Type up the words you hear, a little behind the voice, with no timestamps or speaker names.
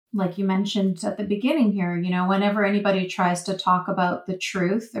like you mentioned at the beginning here, whenever anybody tries to talk about the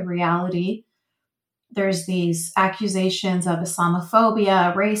truth, the reality, there's these accusations of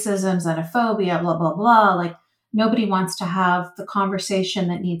Islamophobia, racism, xenophobia, blah, blah, blah. Like nobody wants to have the conversation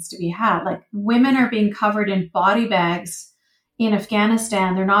that needs to be had. Like women are being covered in body bags in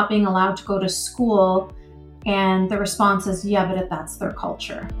Afghanistan. They're not being allowed to go to school. And the response is, yeah, but that's their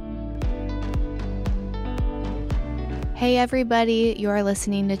culture. Hey everybody, you're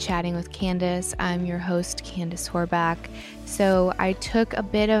listening to Chatting with Candace. I'm your host, Candace Horback. So I took a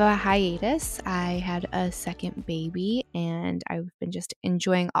bit of a hiatus. I had a second baby and I've been just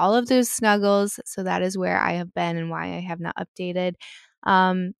enjoying all of those snuggles. So that is where I have been and why I have not updated.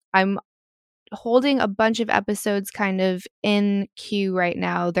 I'm holding a bunch of episodes kind of in queue right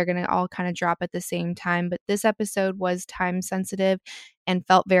now. They're going to all kind of drop at the same time, but this episode was time sensitive and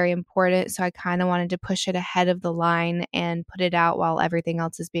felt very important. So I kind of wanted to push it ahead of the line and put it out while everything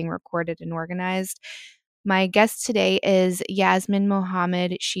else is being recorded and organized. My guest today is Yasmin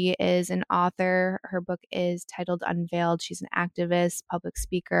Mohammed. She is an author. Her book is titled Unveiled. She's an activist, public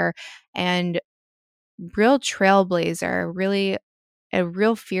speaker, and real trailblazer, really a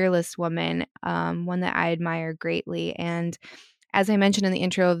real fearless woman, one that I admire greatly. And as I mentioned in the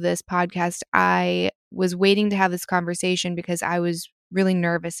intro of this podcast, I was waiting to have this conversation because I was really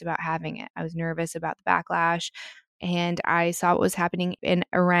nervous about having it. I was nervous about the backlash, and I saw what was happening in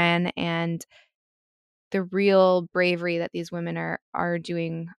Iran and the real bravery that these women are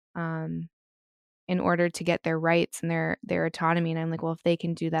doing in order to get their rights and their autonomy. And I'm like, well, if they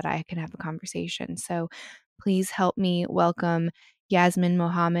can do that, I can have a conversation. So please help me welcome Yasmin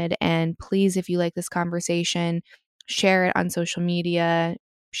Mohammed. And please, if you like this conversation, share it on social media,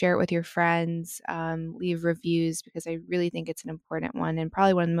 share it with your friends, leave reviews, because I really think it's an important one and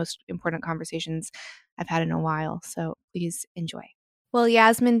probably one of the most important conversations I've had in a while. So please enjoy. Well,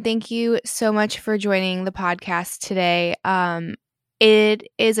 Yasmin, thank you so much for joining the podcast today. It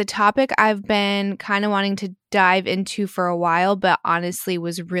is a topic I've been kind of wanting to dive into for a while, but honestly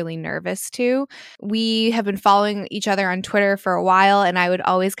was really nervous to. We have been following each other on Twitter for a while, and I would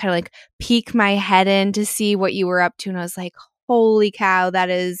always kind of like peek my head in to see what you were up to. And I was like, holy cow,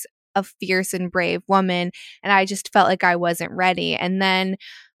 that is a fierce and brave woman. And I just felt like I wasn't ready. And then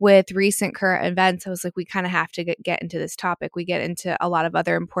with recent current events, I was like, we kind of have to get into this topic. We get into a lot of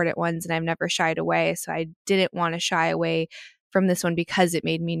other important ones, and I've never shied away. So I didn't want to shy away from this one because it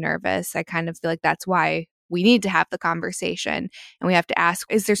made me nervous. I kind of feel like that's why we need to have the conversation, and we have to ask,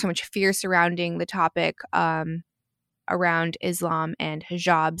 is there so much fear surrounding the topic around Islam and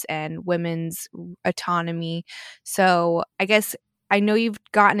hijabs and women's autonomy? So I guess I know you've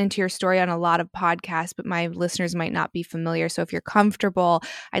gotten into your story on a lot of podcasts, but my listeners might not be familiar. So if you're comfortable,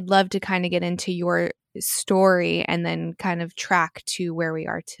 I'd love to kind of get into your story and then kind of track to where we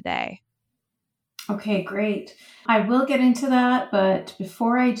are today. Okay, great. I will get into that, but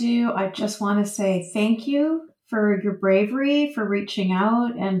before I do, I just want to say thank you for your bravery, for reaching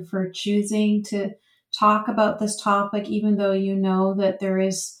out, and for choosing to talk about this topic, even though you know that there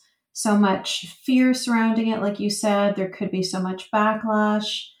is so much fear surrounding it. Like you said, there could be so much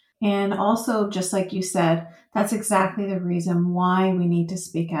backlash. And also, just like you said, that's exactly the reason why we need to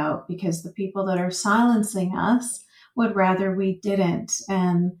speak out, because the people that are silencing us would rather we didn't.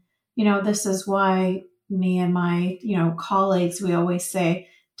 And this is why me and my, colleagues, we always say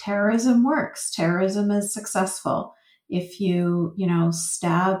terrorism works. Terrorism is successful. If you,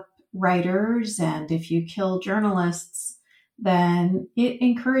 stab writers and if you kill journalists, then it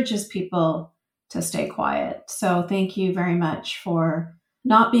encourages people to stay quiet. So thank you very much for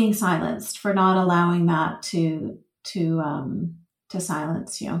not being silenced, for not allowing that to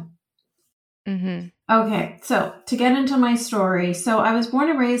silence you. Mm-hmm. Okay, so to get into my story, so I was born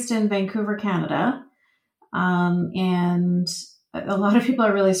and raised in Vancouver, Canada, and a lot of people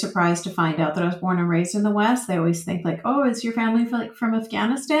are really surprised to find out that I was born and raised in the West. They always think like, oh, is your family from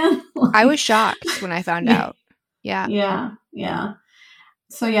Afghanistan? I was shocked when I found out. Yeah.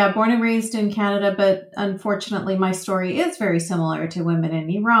 So yeah, born and raised in Canada, but unfortunately my story is very similar to women in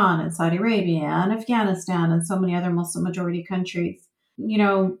Iran and Saudi Arabia and Afghanistan and so many other Muslim majority countries.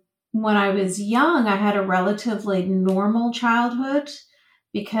 When I was young, I had a relatively normal childhood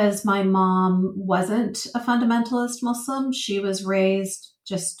because my mom wasn't a fundamentalist Muslim. She was raised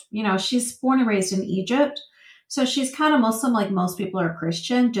just, she's born and raised in Egypt. So she's kind of Muslim, like most people are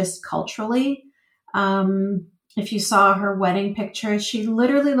Christian, just culturally. If you saw her wedding pictures, she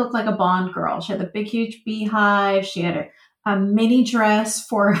literally looked like a Bond girl. She had the big, huge beehive. She had a mini dress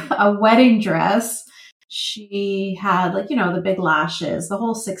for a wedding dress. She had the big lashes, the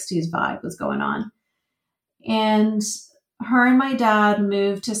whole 60s vibe was going on. And her and my dad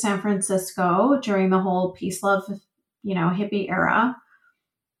moved to San Francisco during the whole peace, love, hippie era.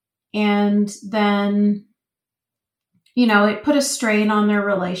 And then, it put a strain on their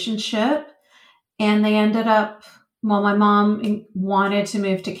relationship, and they ended up, my mom wanted to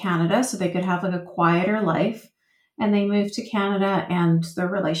move to Canada so they could have like a quieter life. And they moved to Canada and the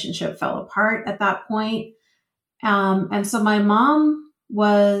relationship fell apart at that point. And so my mom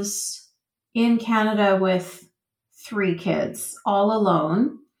was in Canada with 3 kids, all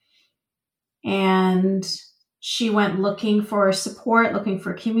alone. And she went looking for support, looking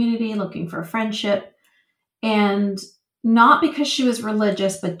for community, looking for friendship. And not because she was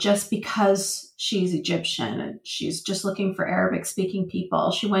religious, but just because she's Egyptian and she's just looking for Arabic speaking people.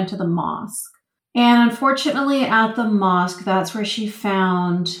 She went to the mosque. And unfortunately, at the mosque, that's where she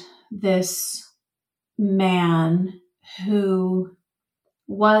found this man who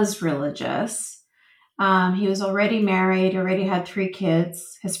was religious. He was already married, already had 3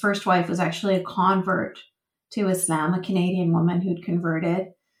 kids. His first wife was actually a convert to Islam, a Canadian woman who'd converted.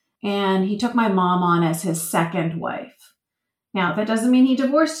 And he took my mom on as his second wife. Now, that doesn't mean he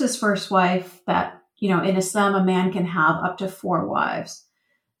divorced his first wife. That, in Islam, a man can have up to 4 wives.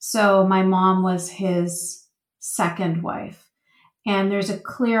 So my mom was his second wife. And there's a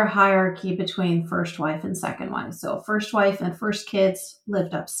clear hierarchy between first wife and second wife. So first wife and first kids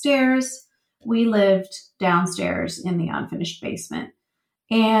lived upstairs. We lived downstairs in the unfinished basement.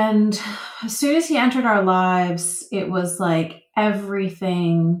 And as soon as he entered our lives, it was like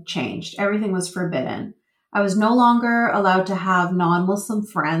everything changed. Everything was forbidden. I was no longer allowed to have non-Muslim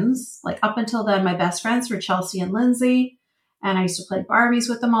friends. Like up until then, my best friends were Chelsea and Lindsay, and I used to play Barbies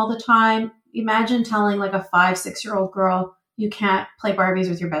with them all the time. Imagine telling like a 5, 6-year-old girl, you can't play Barbies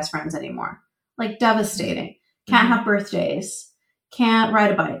with your best friends anymore. Like devastating. Can't have birthdays. Can't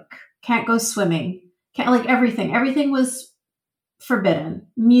ride a bike. Can't go swimming. Can't, like everything. Everything was forbidden.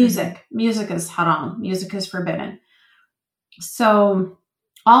 Music. Music is haram. Music is forbidden. So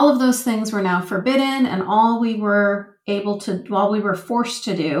all of those things were now forbidden, and all we were forced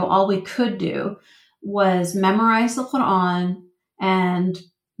to do, all we could do was memorize the Quran and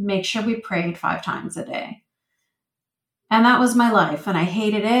make sure we prayed 5 times a day. And that was my life. And I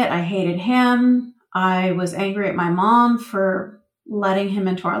hated it. I hated him. I was angry at my mom for letting him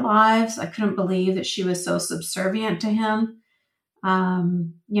into our lives. I couldn't believe that she was so subservient to him.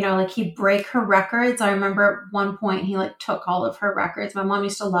 Like he'd break her records. I remember at one point he like took all of her records. My mom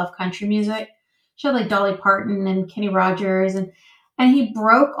used to love country music. She had like Dolly Parton and Kenny Rogers, and he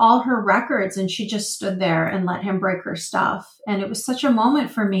broke all her records, and she just stood there and let him break her stuff. And it was such a moment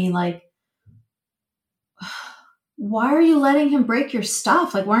for me, like, why are you letting him break your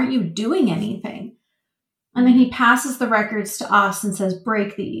stuff? Like, why aren't you doing anything? And then he passes the records to us and says,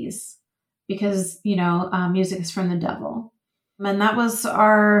 break these because, music is from the devil. And that was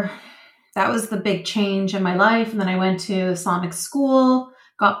the big change in my life. And then I went to Islamic school,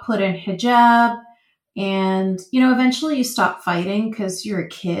 got put in hijab, and, eventually you stop fighting because you're a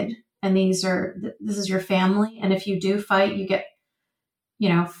kid and this is your family. And if you do fight, you get,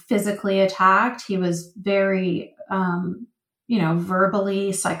 physically attacked. He was very,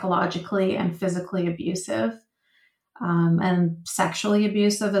 verbally, psychologically, and physically abusive, and sexually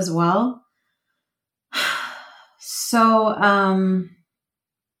abusive as well. So, and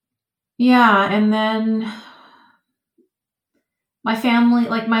then my family,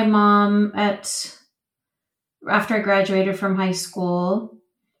 like my mom after I graduated from high school,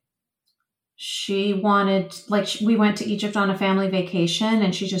 she wanted, we went to Egypt on a family vacation,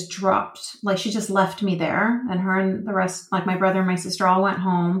 and she just she just left me there, and her and the rest, like my brother and my sister, all went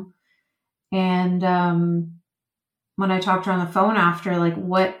home. And, when I talked to her on the phone after, like,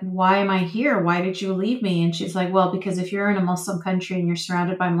 why am I here? Why did you leave me? And she's like, well, because if you're in a Muslim country and you're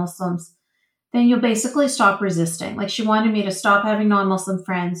surrounded by Muslims, then you'll basically stop resisting. Like, she wanted me to stop having non-Muslim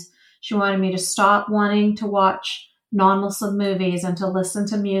friends. She wanted me to stop wanting to watch non-Muslim movies and to listen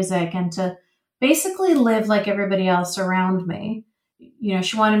to music and to basically live like everybody else around me.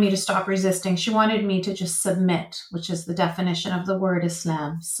 She wanted me to stop resisting. She wanted me to just submit, which is the definition of the word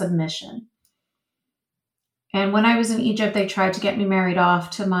Islam, submission. And when I was in Egypt, they tried to get me married off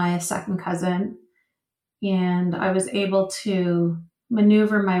to my second cousin. And I was able to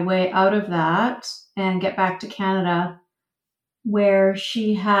maneuver my way out of that and get back to Canada, where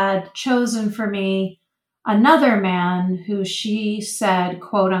she had chosen for me another man who she said,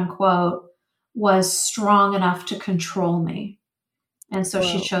 quote unquote, was strong enough to control me. And so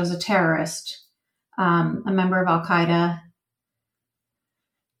she chose a terrorist, a member of Al-Qaeda.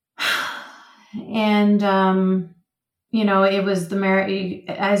 And it was the marriage,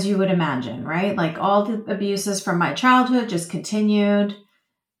 as you would imagine, right? Like all the abuses from my childhood just continued,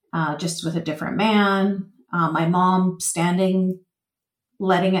 just with a different man. My mom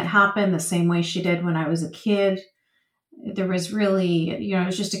letting it happen the same way she did when I was a kid. There was really, it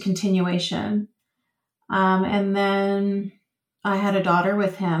was just a continuation. And then I had a daughter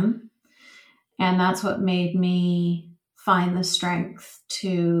with him, and that's what made me find the strength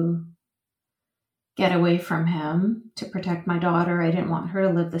to get away from him, to protect my daughter. I didn't want her to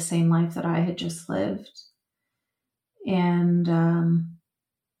live the same life that I had just lived. And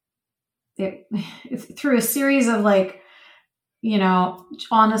through a series of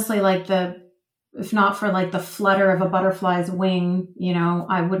honestly, if not for the flutter of a butterfly's wing,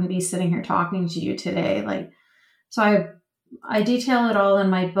 I wouldn't be sitting here talking to you today. So I detail it all in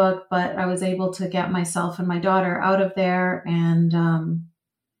my book, but I was able to get myself and my daughter out of there and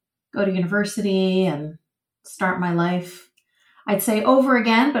go to university and start my life. I'd say over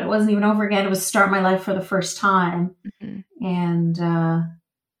again, but it wasn't even over again. It was start my life for the first time. Mm-hmm. And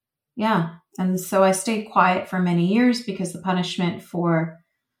and so I stayed quiet for many years because the punishment for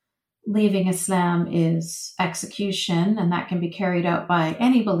leaving Islam is execution, and that can be carried out by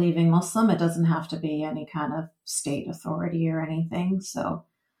any believing Muslim. It doesn't have to be any kind of state authority or anything. So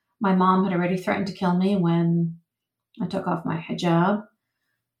my mom had already threatened to kill me when I took off my hijab.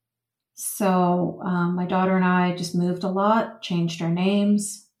 So my daughter and I just moved a lot, changed our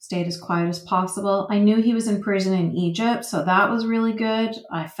names, stayed as quiet as possible. I knew he was in prison in Egypt, so that was really good.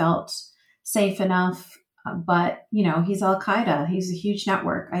 I felt safe enough. But, he's Al-Qaeda. He's a huge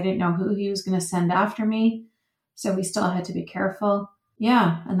network. I didn't know who he was going to send after me. So we still had to be careful.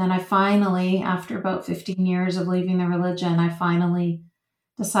 Yeah. And then I finally, after about 15 years of leaving the religion, I finally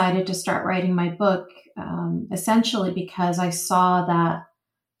decided to start writing my book, essentially because I saw that,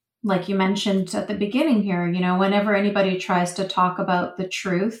 like you mentioned at the beginning here, whenever anybody tries to talk about the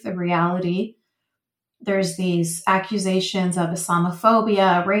truth, the reality, there's these accusations of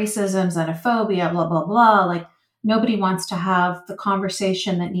Islamophobia, racism, xenophobia, blah, blah, blah. Nobody wants to have the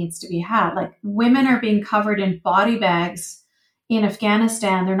conversation that needs to be had. Women are being covered in body bags in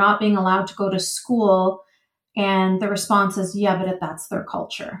Afghanistan. They're not being allowed to go to school. And the response is, yeah, but that's their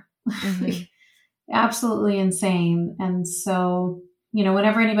culture. Mm-hmm. Absolutely insane. And so,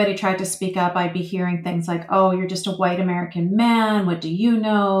 whenever anybody tried to speak up, I'd be hearing things like, oh, you're just a white American man. What do you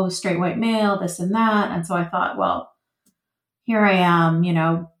know? Straight white male, this and that. And so I thought, well, here I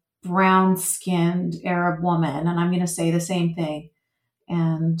am, brown-skinned Arab woman, and I'm going to say the same thing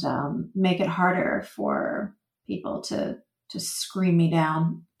and make it harder for people to scream me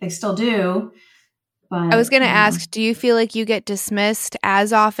down. They still do. But, I was going to ask, do you feel like you get dismissed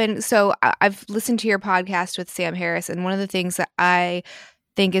as often? So I've listened to your podcast with Sam Harris, and one of the things that I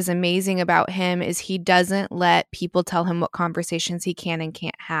think is amazing about him is he doesn't let people tell him what conversations he can and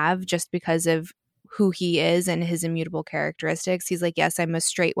can't have just because of who he is and his immutable characteristics. He's like, yes, I'm a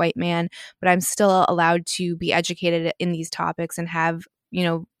straight white man, but I'm still allowed to be educated in these topics and have,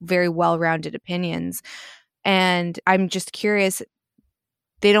 very well-rounded opinions. And I'm just curious,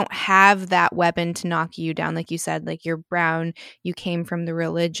 they don't have that weapon to knock you down. Like you said, you're brown, you came from the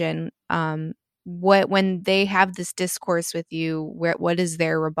religion. When they have this discourse with you, what is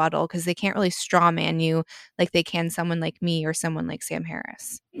their rebuttal? Because they can't really straw man you like they can someone like me or someone like Sam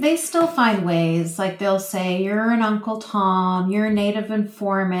Harris. They still find ways. They'll say, you're an Uncle Tom, you're a native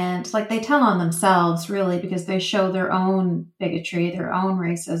informant. They tell on themselves, really, because they show their own bigotry, their own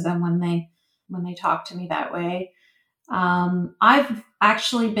racism when they talk to me that way. I've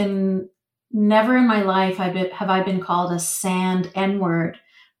actually never in my life have I been called a sand N-word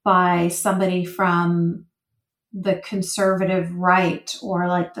by somebody from the conservative right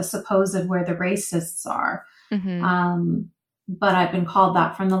or the supposed where the racists are. Mm-hmm. But I've been called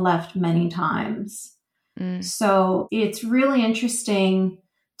that from the left many times. Mm. So it's really interesting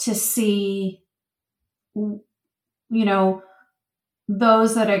to see,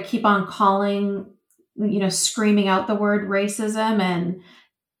 those that keep on calling, screaming out the word racism and,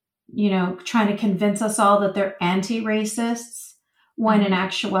 trying to convince us all that they're anti-racists, when in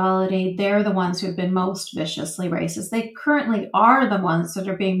actuality, they're the ones who have been most viciously racist. They currently are the ones that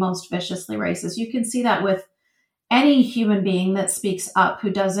are being most viciously racist. You can see that with any human being that speaks up who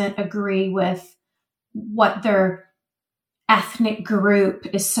doesn't agree with what their ethnic group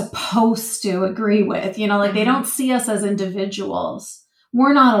is supposed to agree with. They don't see us as individuals.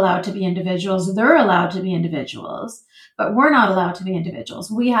 We're not allowed to be individuals. They're allowed to be individuals, but we're not allowed to be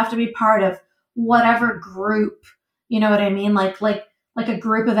individuals. We have to be part of whatever group, you know what I mean? Like like a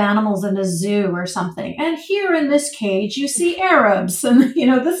group of animals in a zoo or something. And here in this cage, you see Arabs. And,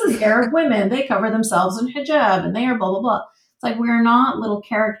 this is Arab women. They cover themselves in hijab and they are blah, blah, blah. It's like, we're not little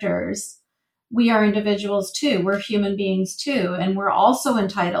characters. We are individuals too. We're human beings too. And we're also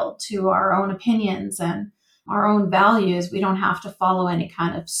entitled to our own opinions and our own values. We don't have to follow any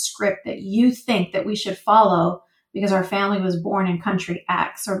kind of script that you think that we should follow because our family was born in country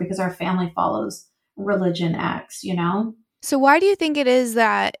X or because our family follows religion X, So why do you think it is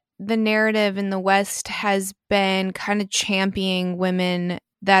that the narrative in the West has been kind of championing women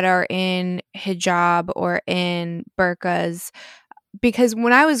that are in hijab or in burqas? Because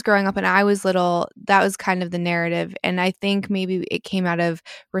when I was growing up and I was little, that was kind of the narrative. And I think maybe it came out of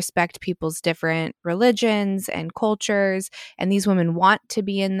respect people's different religions and cultures, and these women want to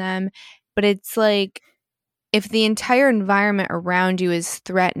be in them. But it's like, if the entire environment around you is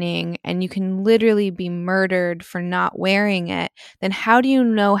threatening and you can literally be murdered for not wearing it, then how do you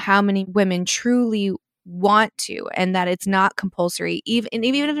know how many women truly want to, and that it's not compulsory, even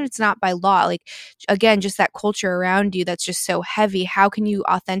if it's not by law? Like, again, just that culture around you that's just so heavy. How can you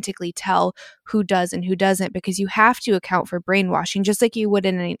authentically tell who does and who doesn't? Because you have to account for brainwashing just like you would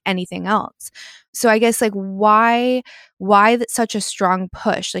in anything else. So I guess, like, why that's such a strong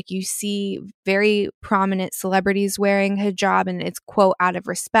push? Like, you see very prominent celebrities wearing hijab and it's, quote, out of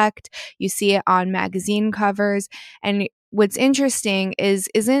respect. You see it on magazine covers. And what's interesting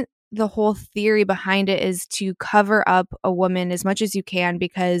isn't the whole theory behind it is to cover up a woman as much as you can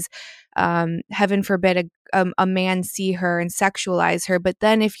because heaven forbid a man see her and sexualize her. But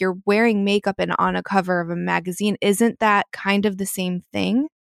then if you're wearing makeup and on a cover of a magazine, isn't that kind of the same thing?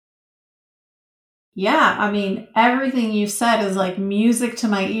 Yeah, I mean, everything you said is like music to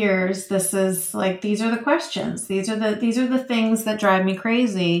my ears. This is like, these are the questions. These are the things that drive me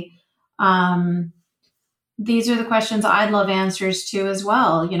crazy. These are the questions I'd love answers to as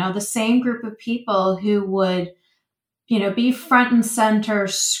well. The same group of people who would, be front and center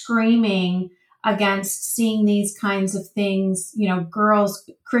screaming against seeing these kinds of things,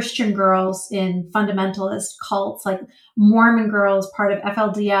 girls, Christian girls in fundamentalist cults, like Mormon girls, part of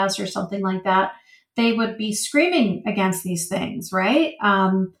FLDS or something like that. They would be screaming against these things, right?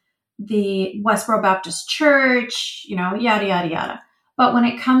 The Westboro Baptist Church, yada, yada, yada. But when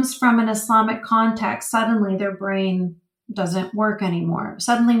it comes from an Islamic context, suddenly their brain doesn't work anymore.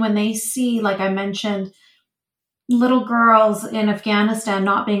 Suddenly when they see, like I mentioned, little girls in Afghanistan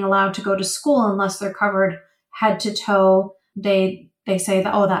not being allowed to go to school unless they're covered head to toe, they say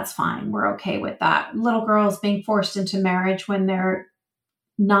that, oh, that's fine. We're okay with that. Little girls being forced into marriage when they're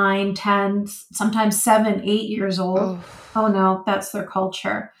 9, 10, sometimes 7, 8 years old. Oh no, that's their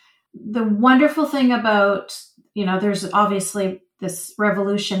culture. The wonderful thing about, there's obviously this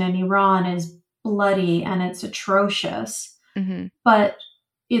revolution in Iran is bloody and it's atrocious, but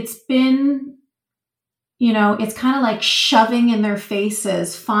it's been, it's kind of like shoving in their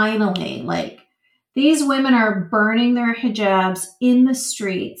faces. Finally, like, these women are burning their hijabs in the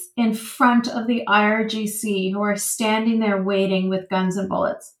streets in front of the IRGC, who are standing there waiting with guns and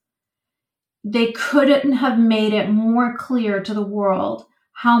bullets. They couldn't have made it more clear to the world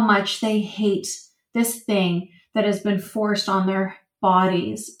how much they hate this thing that has been forced on their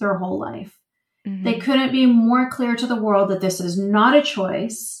bodies their whole life. They couldn't be more clear to the world that this is not a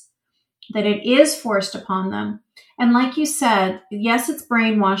choice, that it is forced upon them. And like you said, yes, it's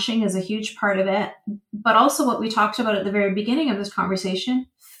brainwashing is a huge part of it, but also what we talked about at the very beginning of this conversation,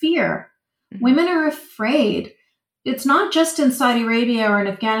 fear. Women are afraid. It's not just in Saudi Arabia or in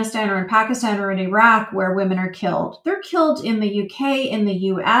Afghanistan or in Pakistan or in Iraq where women are killed. They're killed in the UK, in the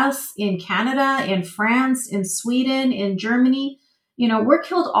US, in Canada, in France, in Sweden, in Germany. We're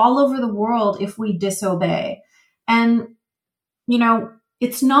killed all over the world if we disobey. And,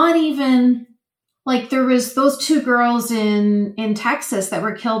 it's not even like there was those 2 girls in Texas that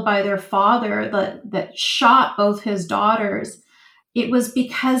were killed by their father that shot both his daughters. It was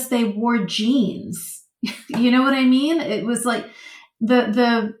because they wore jeans. You know what I mean? It was like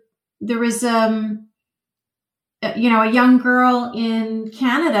there was a young girl in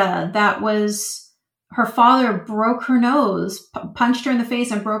Canada that was, her father broke her nose, punched her in the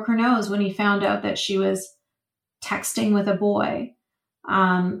face and broke her nose when he found out that she was texting with a boy.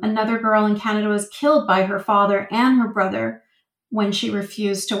 Another girl in Canada was killed by her father and her brother when she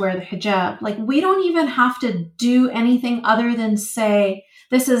refused to wear the hijab. Like, we don't even have to do anything other than say,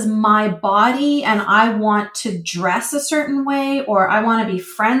 this is my body and I want to dress a certain way, or I want to be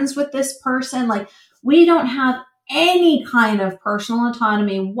friends with this person. Like, we don't have any kind of personal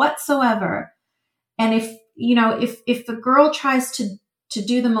autonomy whatsoever. And if the girl tries to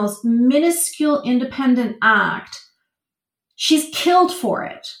do the most minuscule independent act, she's killed for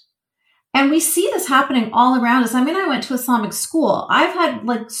it. And we see this happening all around us. I mean, I went to Islamic school. I've had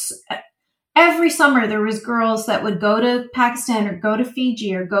like every summer there was girls that would go to Pakistan or go to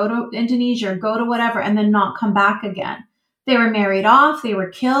Fiji or go to Indonesia or go to whatever and then not come back again. They were married off. They were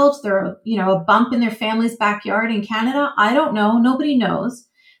killed. They're, a bump in their family's backyard in Canada. I don't know. Nobody knows.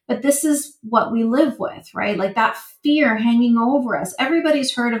 But this is what we live with, right? Like that fear hanging over us.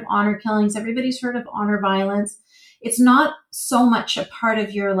 Everybody's heard of honor killings. Everybody's heard of honor violence. It's not so much a part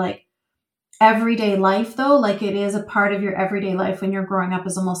of your like everyday life though, like it is a part of your everyday life when you're growing up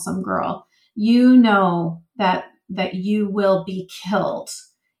as a Muslim girl. You know that you will be killed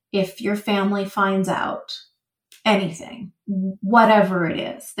if your family finds out anything, whatever it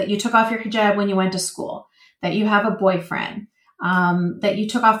is, that you took off your hijab when you went to school, that you have a boyfriend, that you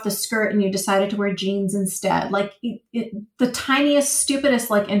took off the skirt and you decided to wear jeans instead, like the tiniest, stupidest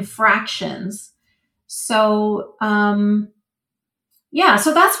like infractions. So, so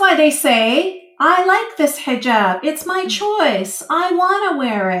that's why they say, I like this hijab. It's my choice. I want to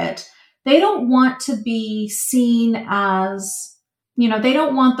wear it. They don't want to be seen as, they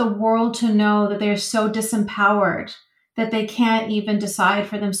don't want the world to know that they're so disempowered that they can't even decide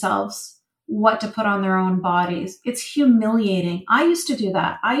for themselves what to put on their own bodies. It's humiliating. I used to do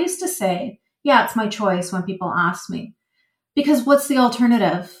that. I used to say, yeah, it's my choice when people ask me, because what's the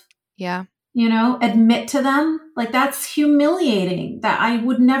alternative? Yeah. Admit to them, like that's humiliating. That I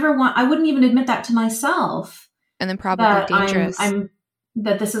wouldn't even admit that to myself. And then probably dangerous.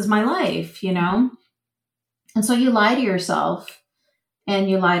 That this is my life, And so you lie to yourself and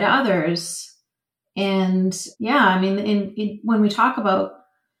you lie to others. And when we talk about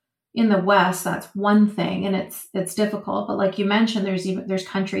in the West, that's one thing, and it's difficult. But like you mentioned, there's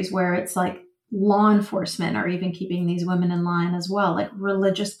countries where it's like law enforcement are even keeping these women in line as well, like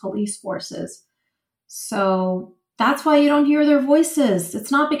religious police forces. So that's why you don't hear their voices.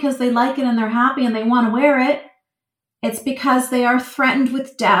 It's not because they like it and they're happy and they want to wear it. It's because they are threatened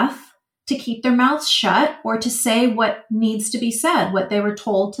with death to keep their mouths shut or to say what needs to be said, what they were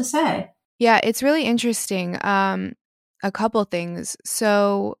told to say. Yeah, it's really interesting. A couple things.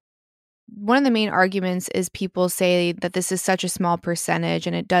 So one of the main arguments is people say that this is such a small percentage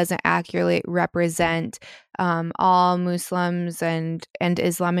and it doesn't accurately represent all Muslims and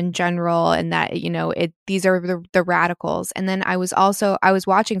Islam in general, and that these are the radicals. And then I was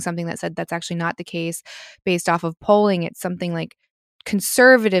watching something that said that's actually not the case based off of polling. It's something like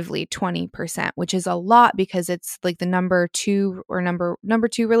conservatively 20%, which is a lot because it's like the number two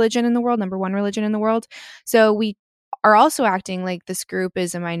religion in the world, number one religion in the world. So we are also acting like this group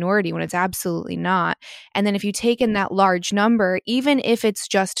is a minority when it's absolutely not. And then if you take in that large number, even if it's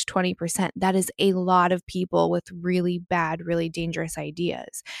just 20%, that is a lot of people with really bad, really dangerous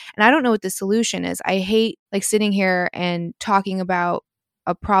ideas. And I don't know what the solution is. I hate like sitting here and talking about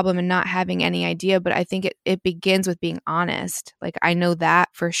a problem and not having any idea, but I think it begins with being honest. Like I know that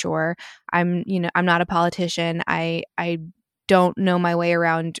for sure. I'm not a politician. I don't know my way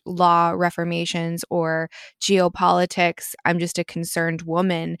around law reformations or geopolitics. I'm just a concerned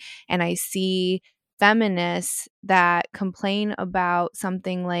woman. And I see feminists that complain about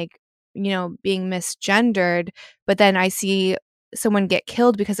something like, being misgendered, but then I see someone get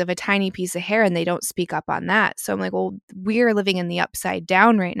killed because of a tiny piece of hair and they don't speak up on that. So I'm like, well, we're living in the upside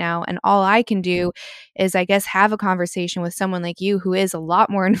down right now. And all I can do is, I guess, have a conversation with someone like you who is a lot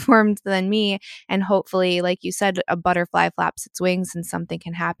more informed than me. And hopefully, like you said, a butterfly flaps its wings and something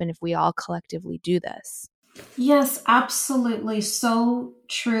can happen if we all collectively do this. Yes, absolutely. So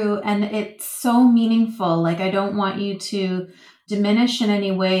true. And it's so meaningful. Like, I don't want you to diminish in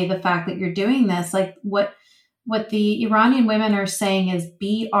any way the fact that you're doing this. Like what the Iranian women are saying is,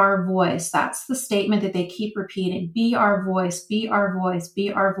 be our voice. That's the statement that they keep repeating. Be our voice, be our voice,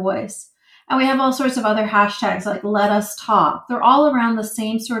 be our voice. And we have all sorts of other hashtags like let us talk. They're all around the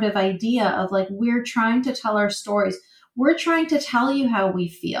same sort of idea of like, we're trying to tell our stories. We're trying to tell you how we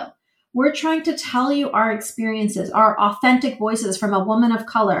feel. We're trying to tell you our experiences, our authentic voices from a woman of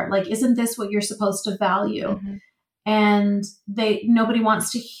color. Like, isn't this what you're supposed to value? Mm-hmm. And nobody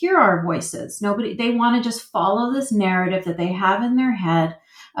wants to hear our voices. They want to just follow this narrative that they have in their head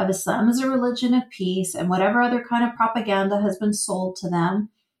of Islam as a religion of peace and whatever other kind of propaganda has been sold to them.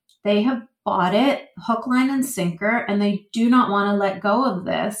 They have bought it hook, line, and sinker, and they do not want to let go of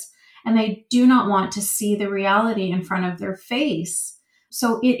this. And they do not want to see the reality in front of their face.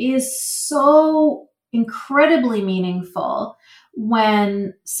 So it is so incredibly meaningful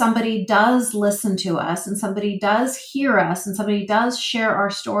when somebody does listen to us and somebody does hear us and somebody does share our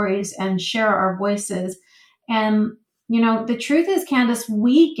stories and share our voices. And, the truth is, Candace,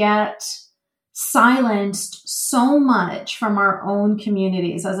 we get silenced so much from our own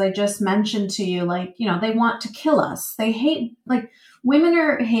communities. As I just mentioned to you, like, they want to kill us. They hate, like, women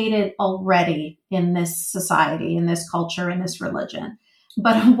are hated already in this society, in this culture, in this religion.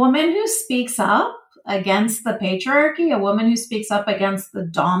 But a woman who speaks up against the patriarchy, a woman who speaks up against the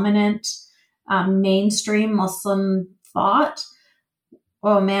dominant mainstream Muslim thought,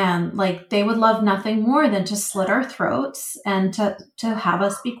 oh man, like, they would love nothing more than to slit our throats and to have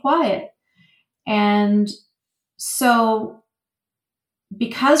us be quiet. And so,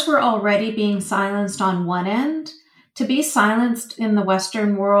 because we're already being silenced on one end, to be silenced in the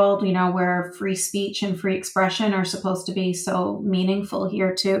Western world, where free speech and free expression are supposed to be so meaningful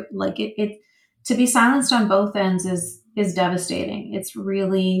here too, like to be silenced on both ends is devastating. It's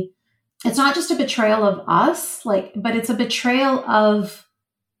not just a betrayal of us, but it's a betrayal of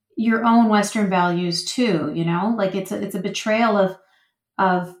your own Western values too, like it's a betrayal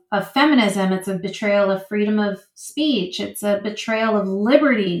of feminism. It's a betrayal of freedom of speech. It's a betrayal of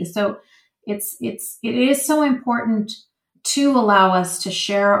liberty. So it is so important to allow us to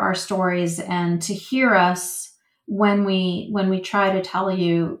share our stories and to hear us when we try to tell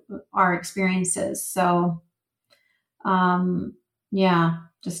you our experiences. So,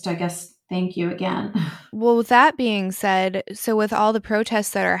 just, I guess, thank you again. Well, with that being said, so with all the protests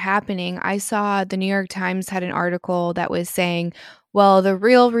that are happening, I saw the New York Times had an article that was saying, well, the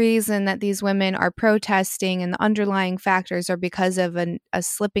real reason that these women are protesting and the underlying factors are because of a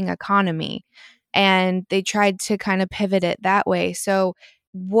slipping economy. And they tried to kind of pivot it that way. So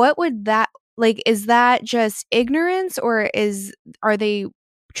what would that, like, is that just ignorance, or are they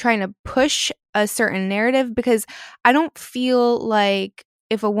trying to push a certain narrative? Because I don't feel like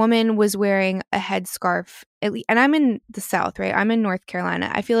if a woman was wearing a headscarf, and I'm in the South, right? I'm in North Carolina.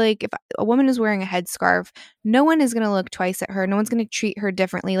 I feel like if a woman is wearing a headscarf, no one is going to look twice at her. No one's going to treat her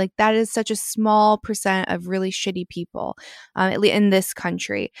differently. Like, that is such a small percent of really shitty people, at least in this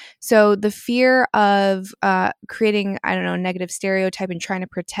country. So the fear of creating, I don't know, a negative stereotype and trying to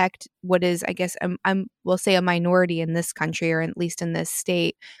protect what is, I guess, we'll say a minority in this country, or at least in this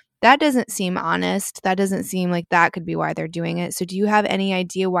state, that doesn't seem honest. That doesn't seem like that could be why they're doing it. So do you have any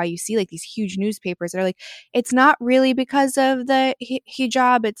idea why you see like these huge newspapers that are like, it's not really because of the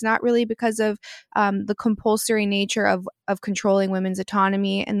hijab. It's not really because of the compulsory nature of controlling women's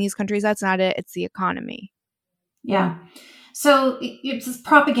autonomy in these countries. That's not it. It's the economy. Yeah. So it's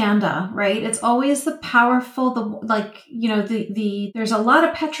propaganda, right? It's always the powerful, there's a lot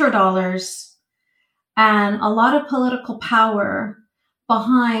of petrodollars and a lot of political power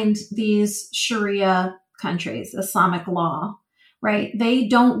behind these Sharia countries, Islamic law, right? They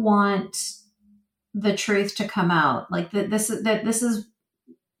don't want the truth to come out. Like this is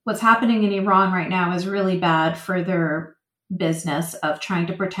what's happening in Iran right now is really bad for their business of trying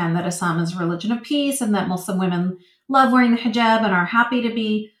to pretend that Islam is a religion of peace and that Muslim women love wearing the hijab and are happy to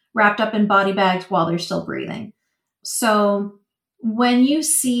be wrapped up in body bags while they're still breathing. So when you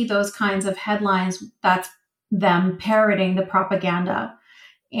see those kinds of headlines, that's them parroting the propaganda.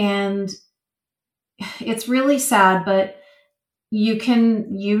 And it's really sad, but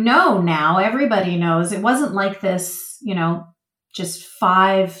now everybody knows it wasn't like this, just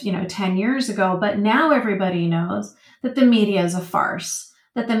 10 years ago, but now everybody knows that the media is a farce,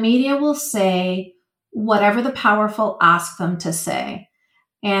 that the media will say whatever the powerful ask them to say.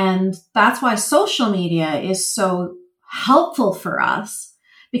 And that's why social media is so helpful for us,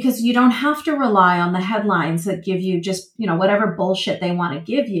 because you don't have to rely on the headlines that give you just, whatever bullshit they want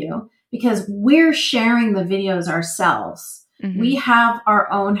to give you, because we're sharing the videos ourselves. Mm-hmm. We have our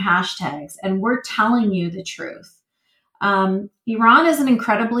own hashtags and we're telling you the truth. Iran is an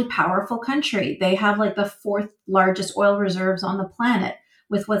incredibly powerful country. They have like the 4th largest oil reserves on the planet.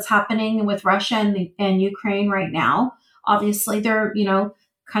 With what's happening with Russia and Ukraine right now, obviously they're,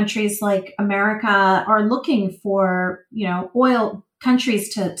 countries like America are looking for, oil countries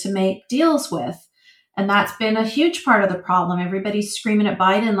to make deals with. And that's been a huge part of the problem. Everybody's screaming at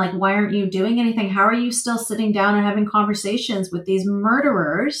Biden, like, why aren't you doing anything? How are you still sitting down and having conversations with these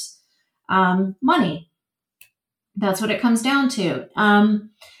murderers? Money. That's what it comes down to.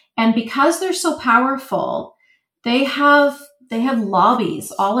 And because they're so powerful, they have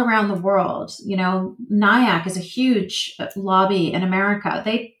lobbies all around the world. NIAC is a huge lobby in America.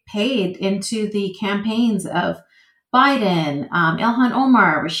 They paid into the campaigns of Biden, Ilhan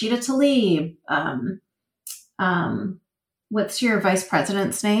Omar, Rashida Tlaib. What's your vice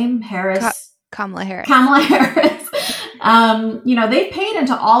president's name? Harris? Kamala Harris. Kamala Harris. They paid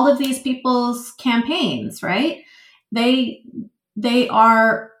into all of these people's campaigns, right? They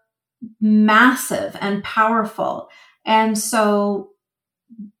are massive and powerful. And so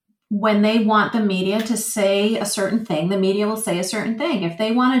when they want the media to say a certain thing, the media will say a certain thing. If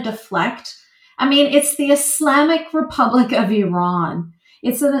they want to deflect, I mean, it's the Islamic Republic of Iran.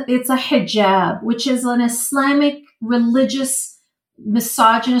 It's a hijab, which is an Islamic religious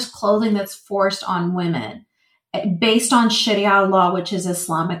misogynist clothing that's forced on women based on Sharia law, which is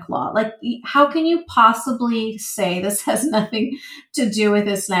Islamic law. Like, how can you possibly say this has nothing to do with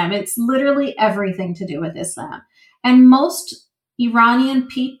Islam? It's literally everything to do with Islam. And most Iranian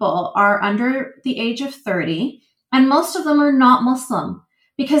people are under the age of 30, and most of them are not Muslim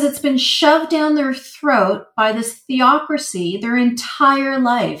because it's been shoved down their throat by this theocracy their entire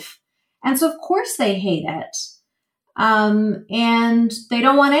life. And so, of course, they hate it. And they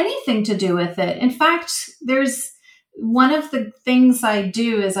don't want anything to do with it. In fact, there's one of the things I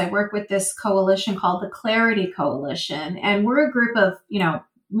do is I work with this coalition called the Clarity Coalition. And we're a group of,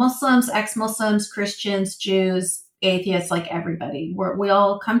 Muslims, ex-Muslims, Christians, Jews, atheists, like everybody. We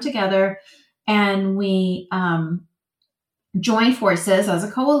all come together and we join forces as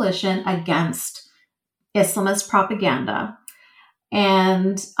a coalition against Islamist propaganda.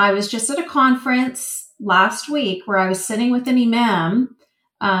 And I was just at a conference last week where I was sitting with an imam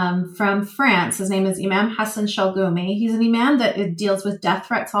from France. His name is Imam Hassan Shalgoumi. He's an imam that deals with death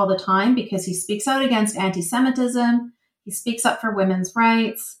threats all the time because he speaks out against anti-Semitism. He speaks up for women's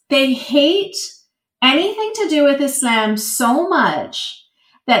rights. They hate anything to do with Islam so much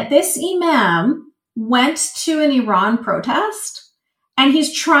that this imam went to an Iran protest and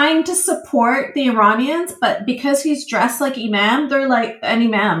he's trying to support the Iranians, but because he's dressed like imam, they're like an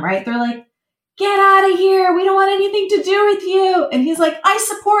imam, right? They're like, get out of here. We don't want anything to do with you. And he's like, I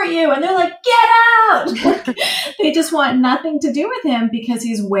support you. And they're like, get out. They just want nothing to do with him because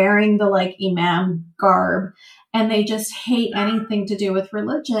he's wearing the like imam garb, and they just hate anything to do with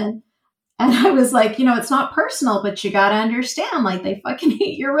religion. And I was like, it's not personal, but you got to understand, like, they fucking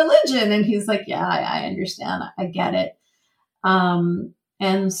hate your religion. And he's like, yeah, I understand. I get it.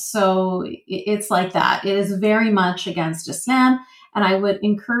 And so it's like that. It is very much against Islam. And I would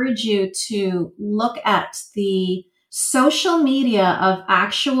encourage you to look at the social media of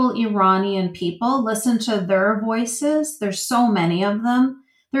actual Iranian people, listen to their voices. There's so many of them.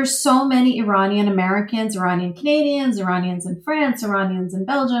 There's so many Iranian Americans, Iranian Canadians, Iranians in France, Iranians in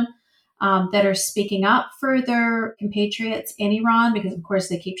Belgium, that are speaking up for their compatriots in Iran because, of course,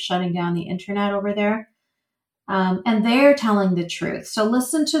 they keep shutting down the internet over there. And they're telling the truth. So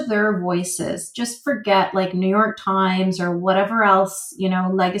listen to their voices. Just forget like New York Times or whatever else,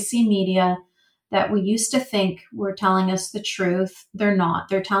 legacy media that we used to think were telling us the truth. They're not.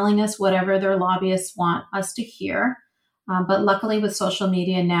 They're telling us whatever their lobbyists want us to hear. But luckily with social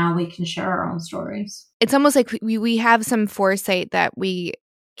media now, we can share our own stories. It's almost like we have some foresight that we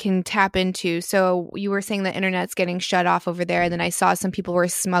can tap into. So you were saying the internet's getting shut off over there. And then I saw some people were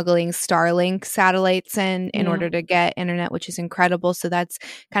smuggling Starlink satellites in order to get internet, which is incredible. So that's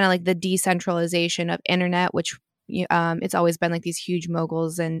kind of like the decentralization of internet, which it's always been like these huge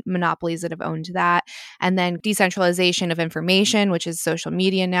moguls and monopolies that have owned that. And then decentralization of information, which is social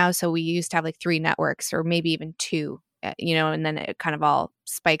media now. So we used to have like 3 networks or maybe even 2. And then it kind of all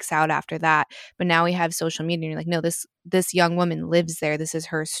spikes out after that. But now we have social media and you're like, no, this young woman lives there. This is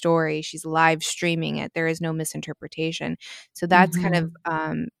her story. She's live streaming it. There is no misinterpretation. So that's kind of,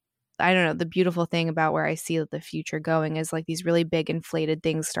 I don't know, the beautiful thing about where I see the future going is like these really big inflated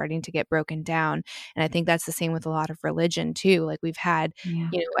things starting to get broken down. And I think that's the same with a lot of religion too. Like we've had,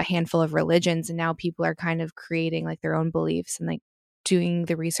 a handful of religions and now people are kind of creating like their own beliefs and like doing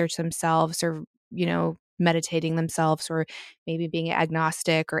the research themselves or, meditating themselves or maybe being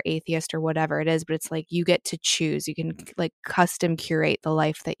agnostic or atheist or whatever it is, but it's like you get to choose. You can like custom curate the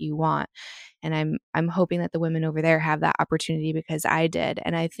life that you want. And I'm hoping that the women over there have that opportunity because I did.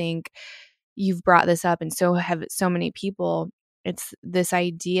 And I think you've brought this up and so have so many people. It's this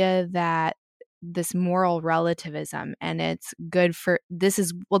idea that this moral relativism and it's good for this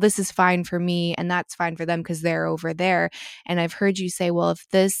is fine for me and that's fine for them because they're over there. And I've heard you say, well,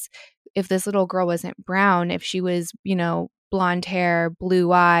 if this little girl wasn't brown, if she was, blonde hair,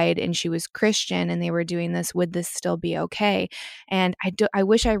 blue-eyed, and she was Christian and they were doing this, would this still be okay? And I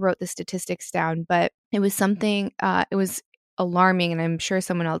wish I wrote the statistics down, but it was something, it was alarming, and I'm sure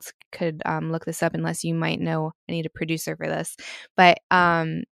someone else could look this up unless you might know. I need a producer for this. But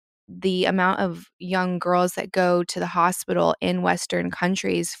the amount of young girls that go to the hospital in Western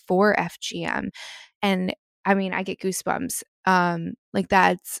countries for FGM, and I mean, I get goosebumps. Like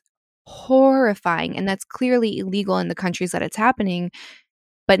that's horrifying, and that's clearly illegal in the countries that it's happening,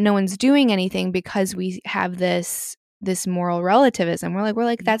 but no one's doing anything because we have this moral relativism. We're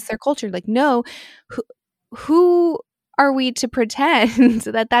like that's their culture. Like, no, who are we to pretend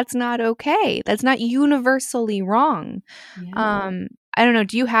that that's not okay? That's not universally wrong. Yeah. I don't know.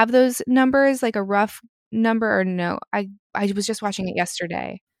 Do you have those numbers, like a rough number, or no? I was just watching it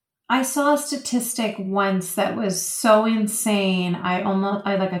yesterday. I saw a statistic once that was so insane.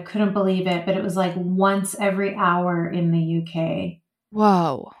 I couldn't believe it, but it was like once every hour in the UK.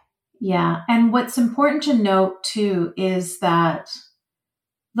 Whoa. Yeah. And what's important to note too is that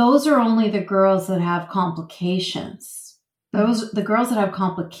those are only the girls that have complications. The girls that have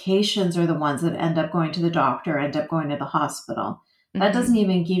complications are the ones that end up going to the doctor, end up going to the hospital. That doesn't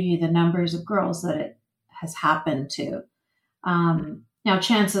even give you the numbers of girls that it has happened to. Now,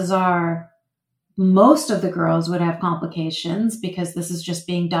 chances are most of the girls would have complications because this is just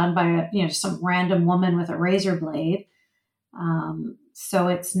being done by some random woman with a razor blade. So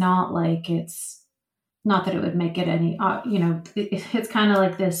it's not like not that it would make it any, it's kind of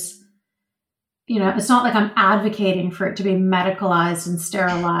like this, it's not like I'm advocating for it to be medicalized and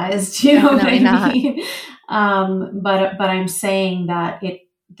sterilized, you know what I mean? But I'm saying that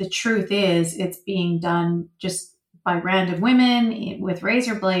the truth is it's being done just by random women with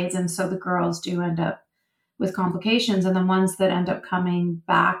razor blades. And so the girls do end up with complications. And the ones that end up coming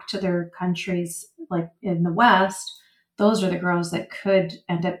back to their countries, like in the West, those are the girls that could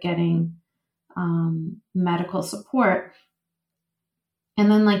end up getting medical support. And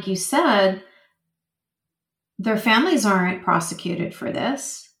then, like you said, their families aren't prosecuted for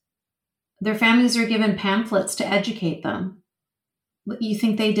this. Their families are given pamphlets to educate them. You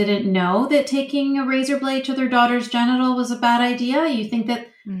think they didn't know that taking a razor blade to their daughter's genital was a bad idea? You think that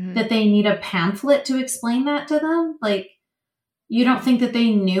that they need a pamphlet to explain that to them? Like, you don't think that they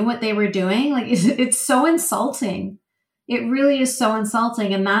knew what they were doing? Like, it's so insulting. It really is so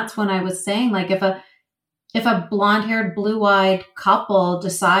insulting. And that's when I was saying, like, if a blonde-haired, blue-eyed couple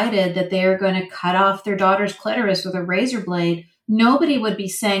decided that they are going to cut off their daughter's clitoris with a razor blade, nobody would be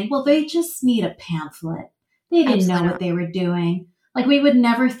saying, well, they just need a pamphlet. They didn't know what they were doing. Like, we would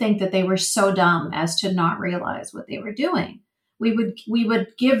never think that they were so dumb as to not realize what they were doing. We would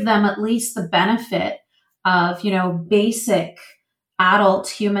give them at least the benefit of, basic adult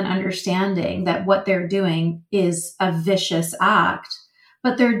human understanding that what they're doing is a vicious act.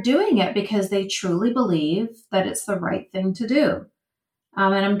 But they're doing it because they truly believe that it's the right thing to do.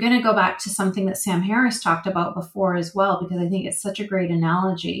 And I'm going to go back to something that Sam Harris talked about before as well, because I think it's such a great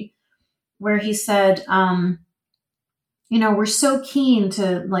analogy, where he said, we're so keen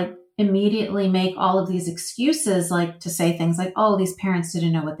to like immediately make all of these excuses, like to say things like, oh, these parents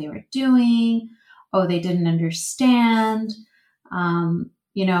didn't know what they were doing. Oh, they didn't understand.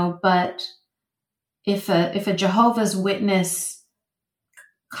 But if a Jehovah's Witness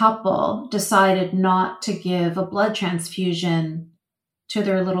couple decided not to give a blood transfusion to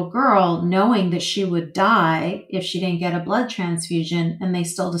their little girl, knowing that she would die if she didn't get a blood transfusion, and they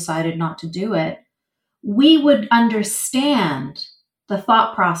still decided not to do it, we would understand the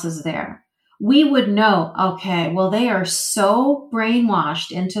thought process there. We would know, okay, well, they are so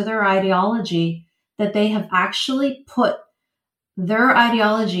brainwashed into their ideology that they have actually put their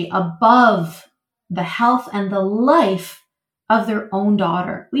ideology above the health and the life of their own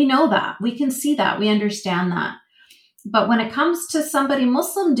daughter. We know that. We can see that. We understand that. But when it comes to somebody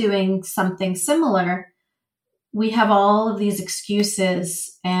Muslim doing something similar, we have all of these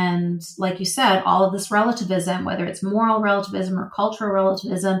excuses. And like you said, all of this relativism, whether it's moral relativism or cultural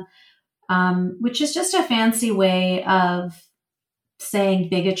relativism, which is just a fancy way of saying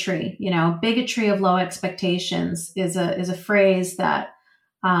bigotry. Bigotry of low expectations is a phrase that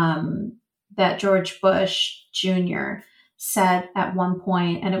that George Bush Jr. said at one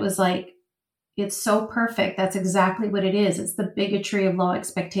point, and it was like, it's so perfect. That's exactly what it is. It's the bigotry of low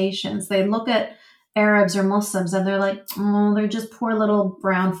expectations. They look at Arabs or Muslims and they're like, oh, they're just poor little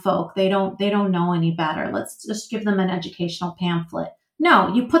brown folk. They don't know any better. Let's just give them an educational pamphlet.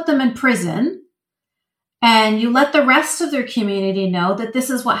 No, you put them in prison and you let the rest of their community know that this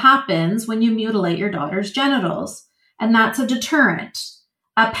is what happens when you mutilate your daughter's genitals. And that's a deterrent.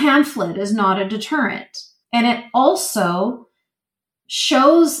 A pamphlet is not a deterrent. And it also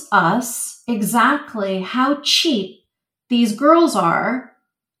shows us exactly how cheap these girls are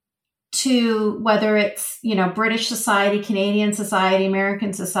to, whether it's, British society, Canadian society,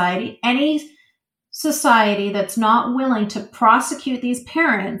 American society, any society that's not willing to prosecute these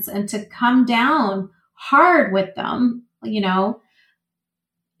parents and to come down hard with them,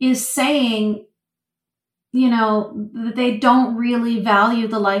 is saying, that they don't really value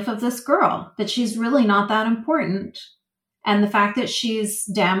the life of this girl, that she's really not that important. And the fact that she's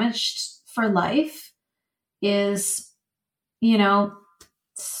damaged for life is,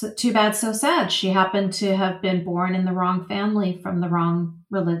 too bad, so sad. She happened to have been born in the wrong family from the wrong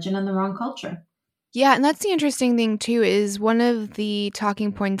religion and the wrong culture. Yeah, and that's the interesting thing too, is one of the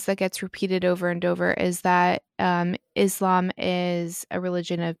talking points that gets repeated over and over is that Islam is a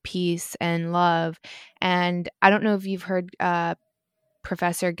religion of peace and love. And I don't know if you've heard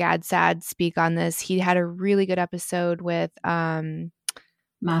Professor Gad Saad speak on this. He had a really good episode with Masih.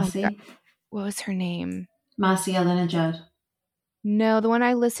 What was her name? Masih Alinejad. No, the one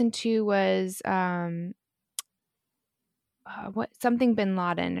I listened to was what something bin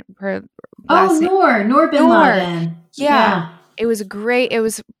Laden. Her last name. Noor bin Laden. Yeah. It was great. It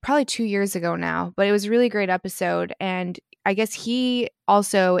was probably 2 years ago now, but it was a really great episode. And I guess he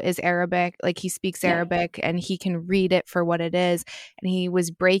also is Arabic, like he speaks Arabic and he can read it for what it is. And he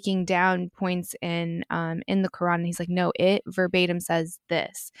was breaking down points in the Quran. And he's like, no, it verbatim says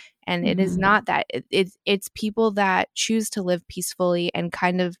this. And it is not that. It's people that choose to live peacefully and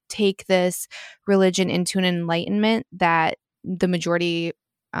kind of take this religion into an enlightenment that the majority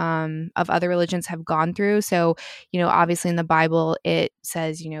of other religions have gone through. So, obviously in the Bible, it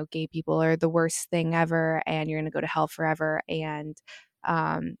says, gay people are the worst thing ever and you're going to go to hell forever. And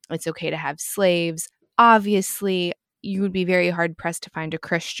it's okay to have slaves. Obviously, you would be very hard pressed to find a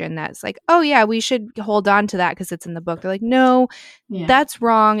Christian that's like, oh yeah, we should hold on to that because it's in the book. They're like, no, that's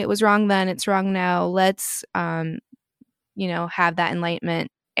wrong. It was wrong then. It's wrong now. Let's, have that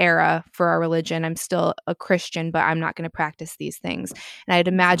enlightenment era for our religion. I'm still a Christian, but I'm not going to practice these things. And I'd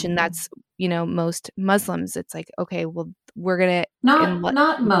imagine that's, most Muslims. It's like, okay, well, we're going to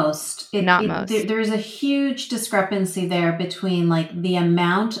not most. Most. There's a huge discrepancy there between like the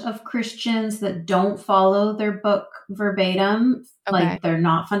amount of Christians that don't follow their book verbatim, like they're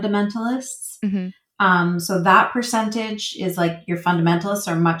not fundamentalists. So that percentage is like your fundamentalists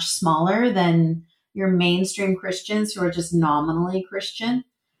are much smaller than your mainstream Christians who are just nominally Christian.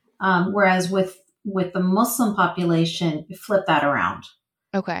 Whereas with the Muslim population, flip that around.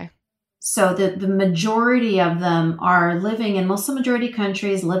 Okay. So the majority of them are living in Muslim majority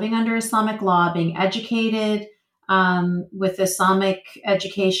countries, living under Islamic law, being educated with Islamic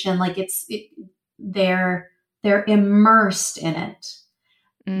education. Like they're immersed in it.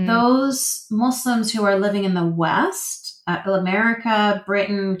 Those Muslims who are living in the West, America,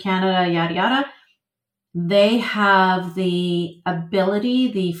 Britain, Canada, yada, yada, they have the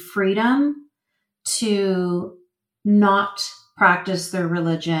ability, the freedom to not practice their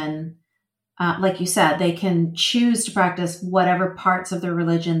religion. Like you said, they can choose to practice whatever parts of their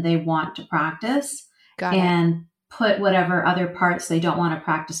religion they want to practice and put whatever other parts they don't want to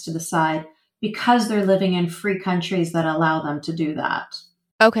practice to the side because they're living in free countries that allow them to do that.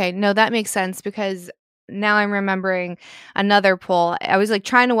 Okay, no, that makes sense because now I'm remembering another poll. I was like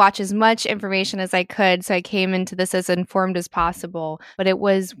trying to watch as much information as I could, so I came into this as informed as possible. But it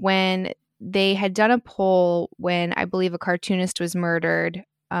was when they had done a poll when I believe a cartoonist was murdered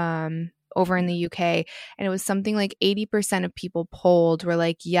over in the UK, and it was something like 80% of people polled were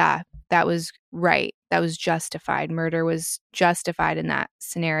like, yeah, that was right. That was justified. Murder was justified in that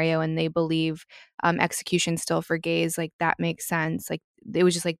scenario, and they believe execution still for gays. Like that makes sense. Like it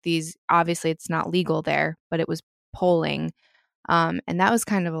was just like these, obviously it's not legal there, but it was polling. And that was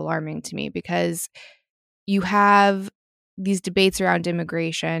kind of alarming to me because you have these debates around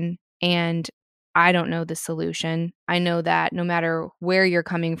immigration and I don't know the solution. I know that no matter where you're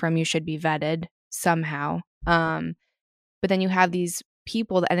coming from, you should be vetted somehow. But then you have these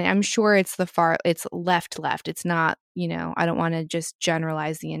people, and I'm sure it's it's left. It's not, I don't want to just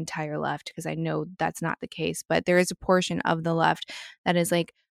generalize the entire left because I know that's not the case, but there is a portion of the left that is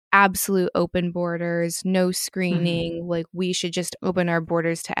like absolute open borders, no screening, like we should just open our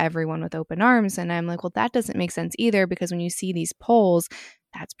borders to everyone with open arms. And I'm like, well, that doesn't make sense either because when you see these polls,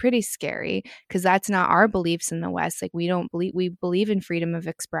 that's pretty scary because that's not our beliefs in the West. Like we believe in freedom of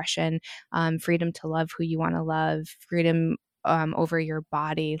expression, freedom to love who you want to love, freedom over your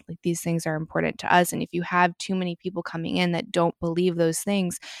body. Like these things are important to us. And if you have too many people coming in that don't believe those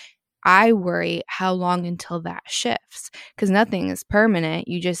things, I worry how long until that shifts because nothing is permanent.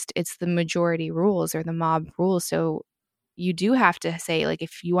 It's the majority rules or the mob rules. So you do have to say, like,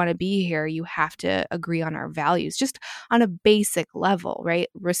 if you want to be here, you have to agree on our values, just on a basic level, right?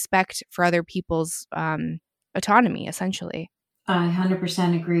 Respect for other people's autonomy, essentially. I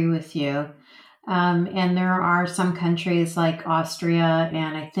 100% agree with you. And there are some countries like Austria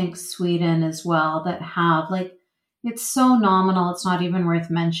and I think Sweden as well that have like, it's so nominal. It's not even worth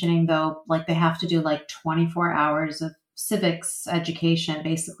mentioning though. Like they have to do like 24 hours of civics education,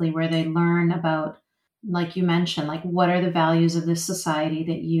 basically, where they learn about, like you mentioned, like what are the values of this society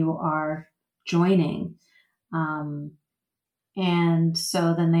that you are joining? And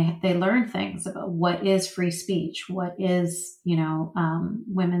so then they learn things about what is free speech, what is,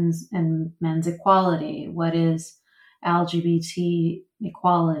 women's and men's equality, what is LGBT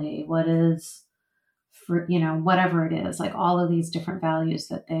equality, what is, for, whatever it is, like all of these different values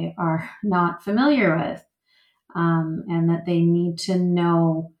that they are not familiar with, and that they need to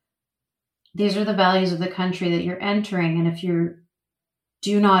know these are the values of the country that you're entering. And if you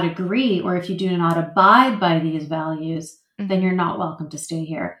do not agree, or if you do not abide by these values, then you're not welcome to stay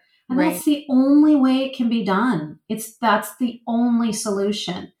here. And that's the only way it can be done. That's the only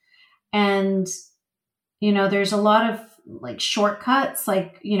solution. And, there's a lot of like shortcuts,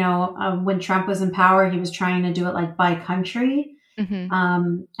 like, when Trump was in power, he was trying to do it like by country.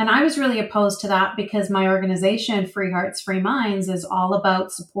 And I was really opposed to that because my organization, Free Hearts, Free Minds, is all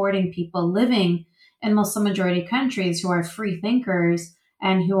about supporting people living in Muslim majority countries who are free thinkers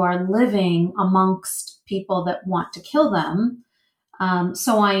and who are living amongst people that want to kill them.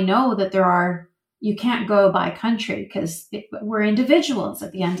 So I know that you can't go by country because we're individuals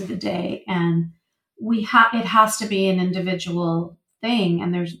at the end of the day, and it has to be an individual thing.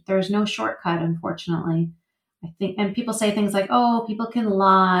 And there's no shortcut, unfortunately. I think, and people say things like, oh, people can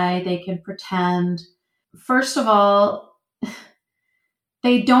lie, they can pretend. First of all,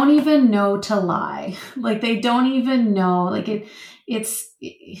 they don't even know to lie. Like, they don't even know, like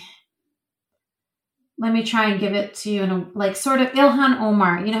let me try and give it to you in a, like, sort of Ilhan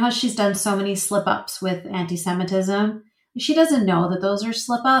Omar, you know how she's done so many slip ups with anti-Semitism? She doesn't know that those are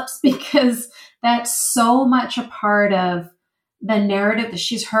slip ups because that's so much a part of the narrative that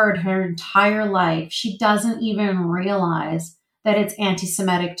she's heard her entire life. She doesn't even realize that it's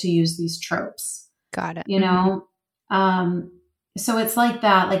anti-Semitic to use these tropes. Got it. So it's like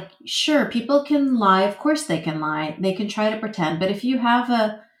that. Like, sure, people can lie. Of course they can lie. They can try to pretend. But if you have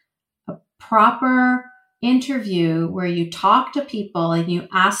a proper interview where you talk to people and you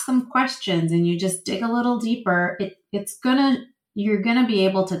ask them questions and you just dig a little deeper, you're gonna be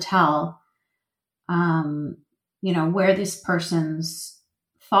able to tell, where this person's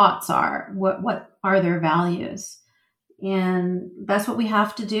thoughts are, what are their values. And that's what we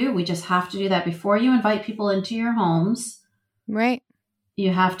have to do. We just have to do that before you invite people into your homes. Right.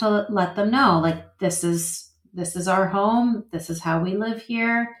 You have to let them know, like, this is our home. This is how we live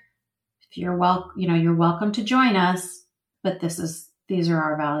here. If you're you're welcome to join us, but these are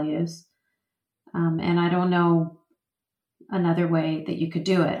our values. And I don't know another way that you could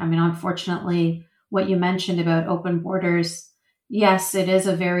do it. I mean, unfortunately, what you mentioned about open borders, yes, it is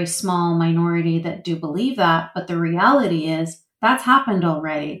a very small minority that do believe that, but the reality is that's happened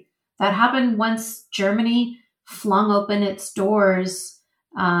already. That happened once Germany flung open its doors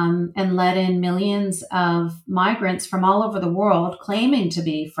and let in millions of migrants from all over the world claiming to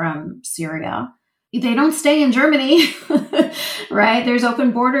be from Syria. They don't stay in Germany, right? There's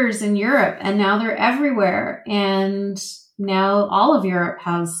open borders in Europe, and now they're everywhere. And now all of Europe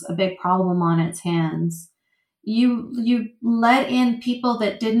has a big problem on its hands. You let in people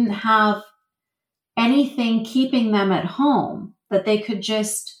that didn't have anything keeping them at home, that they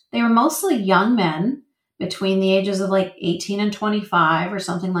were mostly young men between the ages of like 18 and 25 or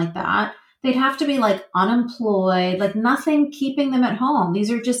something like that. They'd have to be like unemployed, like nothing keeping them at home. This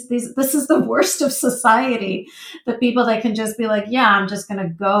is the worst of society. The people that can just be like, yeah, I'm just going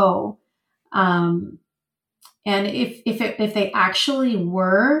to go. And if they actually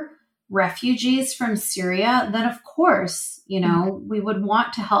were refugees from Syria, then of course, we would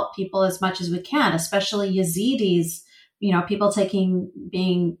want to help people as much as we can, especially Yazidis, people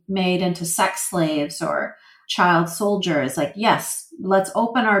being made into sex slaves or child soldiers. Like, yes, let's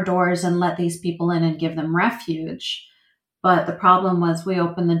open our doors and let these people in and give them refuge. But the problem was we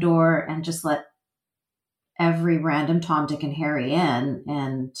opened the door and just let every random Tom, Dick, and Harry in.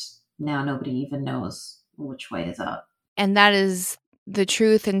 And now nobody even knows which way is up. And that is the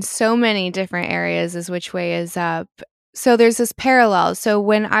truth in so many different areas, is which way is up. So there's this parallel. So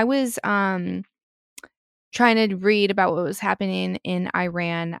when I was trying to read about what was happening in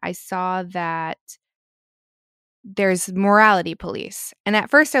Iran, I saw that there's morality police. And at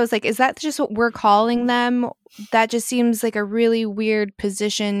first I was like, is that just what we're calling them? That just seems like a really weird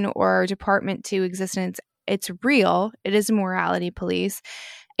position or department to exist in. It's real. It is a morality police.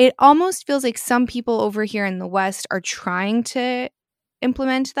 It almost feels like some people over here in the West are trying to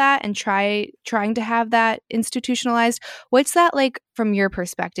implement that and trying to have that institutionalized. What's that like from your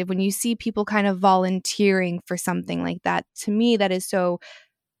perspective when you see people kind of volunteering for something like that? To me, that is so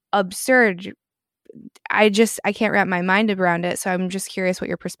absurd. I can't wrap my mind around it. So I'm just curious what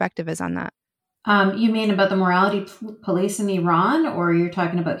your perspective is on that. You mean about the morality police in Iran, or you're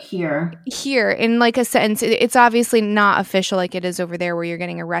talking about here? Here, in like a sense, it's obviously not official like it is over there where you're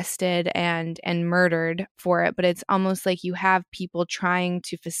getting arrested and murdered for it, but it's almost like you have people trying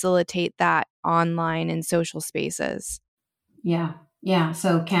to facilitate that online in social spaces. Yeah. Yeah.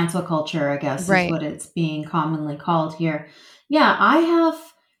 So cancel culture, I guess, is Right. what it's being commonly called here. Yeah,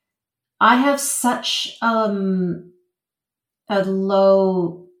 I have such a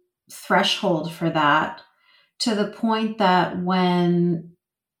low threshold for that, to the point that when,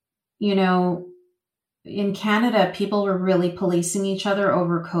 you know, in Canada, people were really policing each other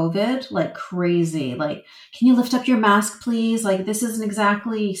over COVID like crazy. Like, can you lift up your mask, please? Like, this isn't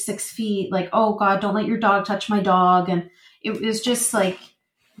exactly 6 feet. Like, oh God, don't let your dog touch my dog. And it was just like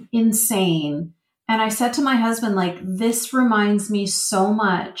insane. And I said to my husband, like, this reminds me so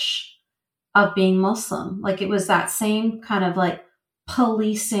much of being Muslim. Like, it was that same kind of like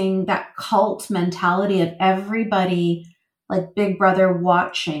policing, that cult mentality of everybody like Big Brother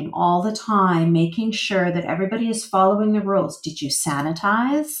watching all the time, making sure that everybody is following the rules. Did you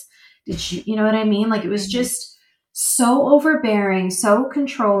sanitize? Did you, you know what I mean? Like, it was just so overbearing, so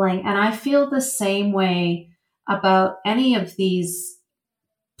controlling. And I feel the same way about any of these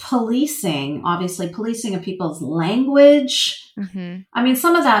policing, obviously, policing of people's language. Mm-hmm. I mean,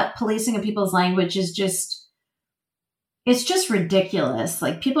 some of that policing of people's language is just, it's just ridiculous.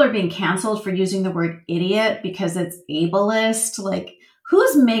 Like, people are being canceled for using the word idiot because it's ableist. Like,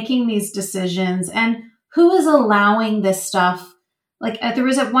 who's making these decisions and who is allowing this stuff? Like, there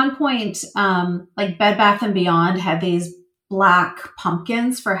was at one point, like Bed Bath and Beyond had these black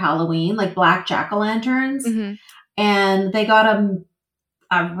pumpkins for Halloween, like black jack-o'-lanterns. Mm-hmm. And they got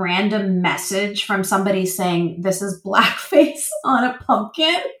a random message from somebody saying this is blackface on a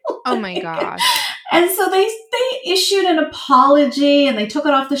pumpkin. Oh my gosh. And so they issued an apology and they took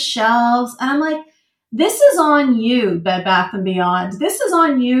it off the shelves. And I'm like, this is on you, Bed Bath and Beyond. This is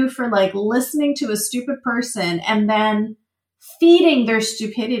on you for like listening to a stupid person and then feeding their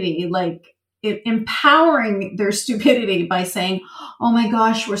stupidity, like empowering their stupidity by saying, oh my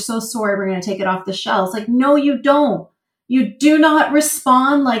gosh, we're so sorry, we're going to take it off the shelves. Like, no, you don't. You do not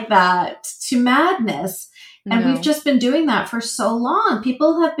respond like that to madness. And No. we've just been doing that for so long.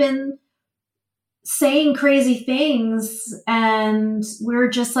 People have been saying crazy things and we're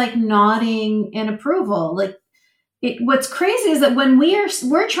just like nodding in approval. Like, what's crazy is that when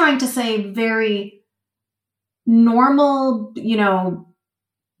we're trying to say very normal, you know,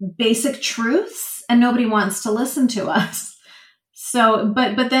 basic truths, and nobody wants to listen to us. So,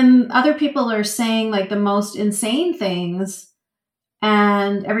 but then other people are saying like the most insane things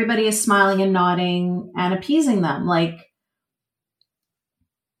and everybody is smiling and nodding and appeasing them. Like,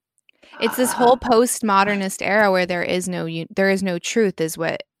 It's this whole postmodernist era where there is no truth, is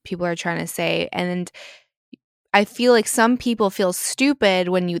what people are trying to say. And I feel like some people feel stupid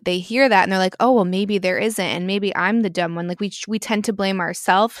when they hear that and they're like, oh, well, maybe there isn't, and maybe I'm the dumb one. Like, we tend to blame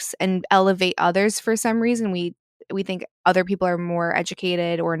ourselves and elevate others for some reason. We think other people are more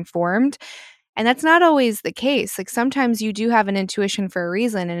educated or informed, and that's not always the case. Like, sometimes you do have an intuition for a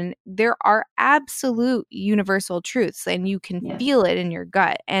reason, and there are absolute universal truths, and you can yes. feel it in your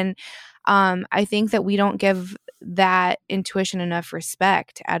gut. And I think that we don't give that intuition enough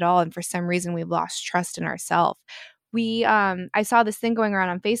respect at all, and for some reason we've lost trust in ourselves. I saw this thing going around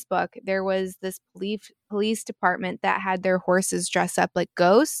on Facebook. There was this police department that had their horses dress up like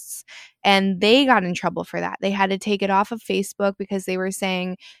ghosts, and they got in trouble for that. They had to take it off of Facebook because they were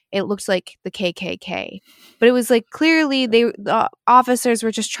saying it looked like the KKK. But it was like, clearly the officers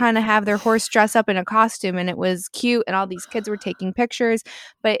were just trying to have their horse dress up in a costume, and it was cute, and all these kids were taking pictures.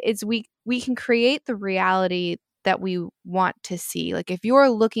 But we can create the reality that we want to see. Like, if you're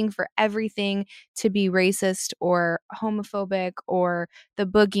looking for everything to be racist or homophobic or the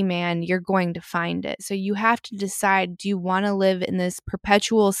boogeyman, you're going to find it. So you have to decide, do you want to live in this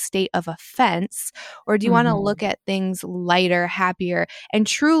perpetual state of offense, or do you want to look at things lighter, happier, and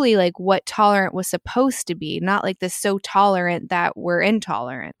truly like what tolerant was supposed to be, not like this so tolerant that we're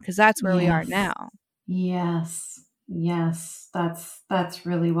intolerant, because that's where we are now. Yes. That's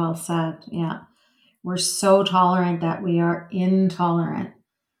really well said. Yeah. We're so tolerant that we are intolerant.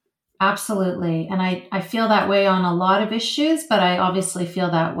 Absolutely. And I feel that way on a lot of issues, but I obviously feel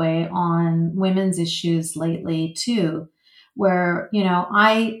that way on women's issues lately too, where, you know,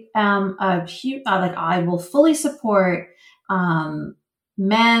 I am I will fully support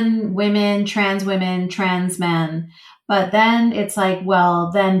men, women, trans men. But then it's like,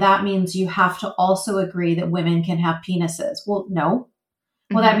 well, then that means you have to also agree that women can have penises. Well, no.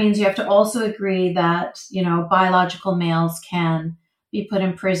 Well, that means you have to also agree that, you know, biological males can be put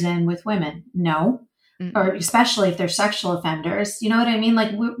in prison with women? No. Mm-mm. Or especially if they're sexual offenders. You know what I mean?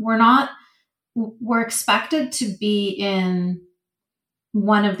 Like we're expected to be in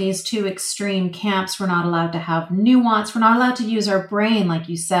one of these two extreme camps. We're not allowed to have nuance. We're not allowed to use our brain, like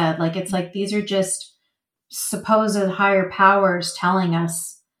you said. Like it's like these are just supposed higher powers telling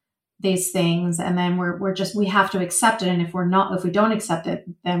us these things, and then we have to accept it. And if we don't accept it,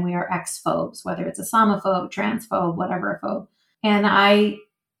 then we are ex-phobes, whether it's Islamophobe, transphobe, whatever phobe. And I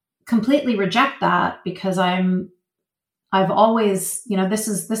completely reject that because I've always, this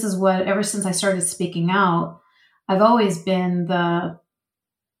is what, ever since I started speaking out, I've always been the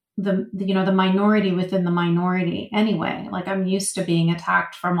minority within the minority anyway. Like I'm used to being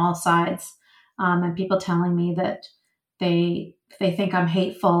attacked from all sides, and people telling me that they think I'm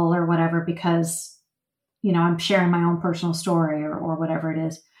hateful or whatever because, I'm sharing my own personal story or whatever it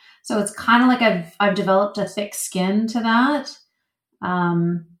is. So it's kind of like I've developed a thick skin to that.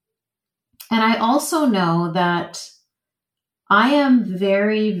 And I also know that I am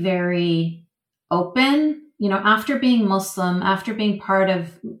very, very open, after being Muslim, after being part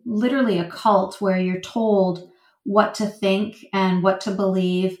of literally a cult where you're told what to think and what to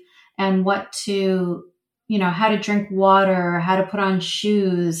believe and what to, how to drink water, how to put on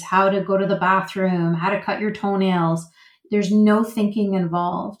shoes, how to go to the bathroom, how to cut your toenails. There's no thinking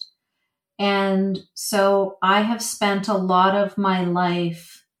involved. And so I have spent a lot of my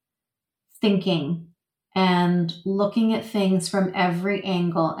life thinking and looking at things from every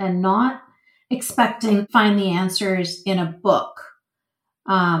angle and not expecting to find the answers in a book,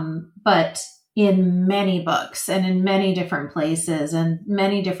 but in many books and in many different places and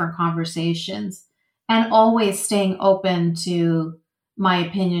many different conversations, and always staying open to my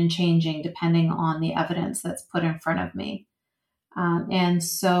opinion changing depending on the evidence that's put in front of me. And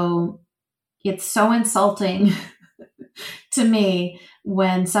so it's so insulting to me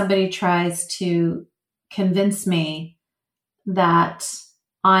when somebody tries to convince me that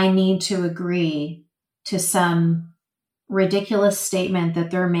I need to agree to some ridiculous statement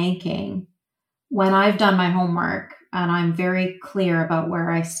that they're making when I've done my homework and I'm very clear about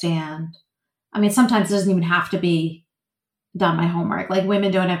where I stand. I mean, sometimes it doesn't even have to be done my homework. Like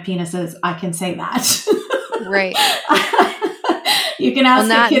women don't have penises. I can say that. Right. You can ask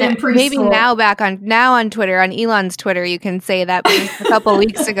a kid in preschool. Maybe now on Twitter, on Elon's Twitter, you can say that. But a couple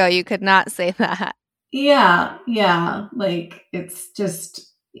weeks ago, you could not say that. Yeah. Like it's just,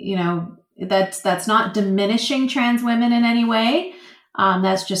 that's not diminishing trans women in any way.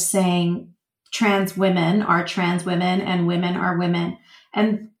 That's just saying trans women are trans women and women are women.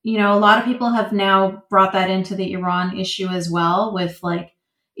 And, a lot of people have now brought that into the Iran issue as well, with like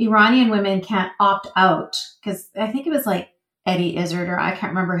Iranian women can't opt out, because I think it was like Eddie Izzard, or I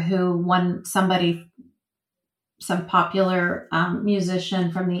can't remember who, some popular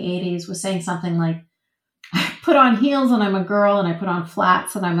musician from the 80s was saying something like, I put on heels and I'm a girl, and I put on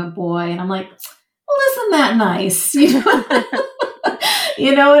flats and I'm a boy. And I'm like, well, isn't that nice?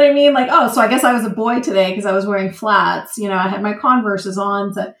 You know what I mean? Like, oh, so I guess I was a boy today because I was wearing flats. I had my Converses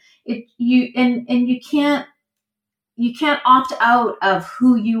on. So you can't opt out of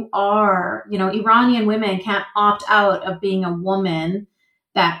who you are. Iranian women can't opt out of being a woman,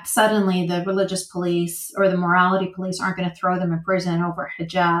 that suddenly the religious police or the morality police aren't going to throw them in prison over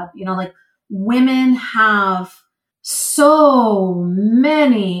hijab. Like women have so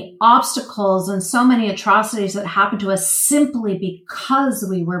many obstacles and so many atrocities that happen to us simply because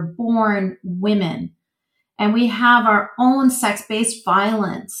we were born women, and we have our own sex-based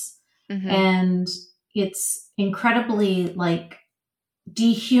violence. Mm-hmm. And it's incredibly like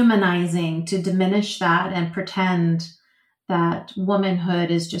dehumanizing to diminish that and pretend that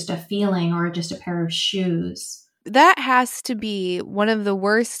womanhood is just a feeling or just a pair of shoes. That has to be one of the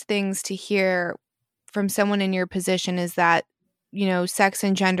worst things to hear from someone in your position, is that, sex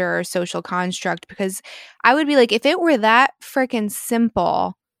and gender are a social construct. Because I would be like, if it were that freaking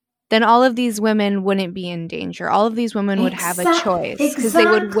simple, then all of these women wouldn't be in danger. All of these women would have a choice, because they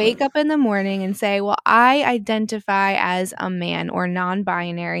would wake up in the morning and say, well, I identify as a man or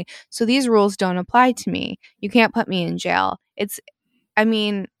non-binary, so these rules don't apply to me. You can't put me in jail. I'd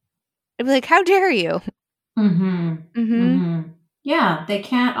be like, how dare you? Mm-hmm. Mm-hmm. Mm-hmm. Yeah, they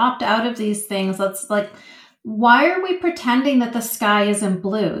can't opt out of these things. That's like, why are we pretending that the sky isn't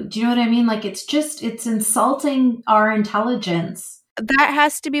blue? Do you know what I mean? Like, it's insulting our intelligence. That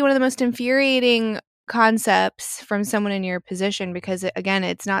has to be one of the most infuriating concepts from someone in your position, because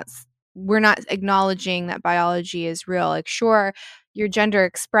again, we're not acknowledging that biology is real. Like, sure, your gender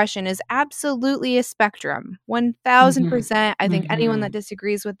expression is absolutely a spectrum, 1000%. I think anyone that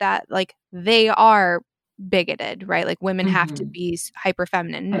disagrees with that, like, they are bigoted, right? Like women have to be hyper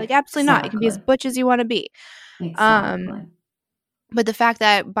feminine. Like, absolutely not. You can be as Exactly. butch as you want to be. Exactly. But the fact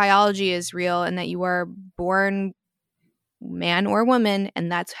that biology is real and that you are born man or woman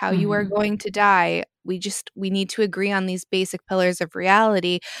and that's how you are going to die, we need to agree on these basic pillars of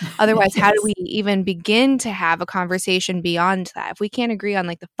reality. Otherwise, how do we even begin to have a conversation beyond that? If we can't agree on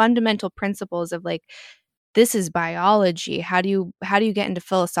like the fundamental principles of like, this is biology, how do you get into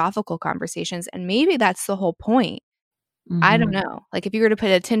philosophical conversations? And maybe that's the whole point. I don't know. Like if you were to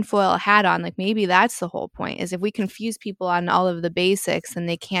put a tinfoil hat on, like maybe that's the whole point, is if we confuse people on all of the basics, then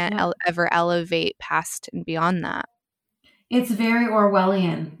they can't ever elevate past and beyond that. It's very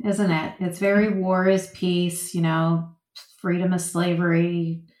Orwellian, isn't it? It's very war is peace, freedom is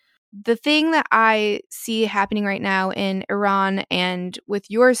slavery. The thing that I see happening right now in Iran and with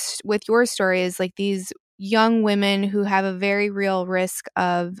your story is like these young women who have a very real risk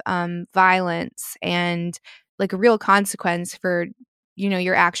of violence and like a real consequence for,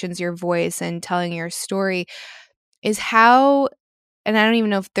 your actions, your voice, and telling your story, is how, and I don't even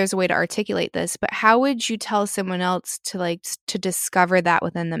know if there's a way to articulate this, but how would you tell someone else to discover that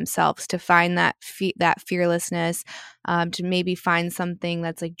within themselves, to find that fearlessness, to maybe find something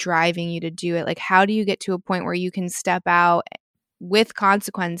that's like driving you to do it? Like, how do you get to a point where you can step out with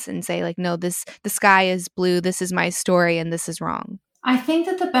consequence and say like, no, the sky is blue, this is my story, and this is wrong? I think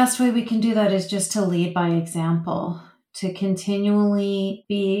that the best way we can do that is just to lead by example, to continually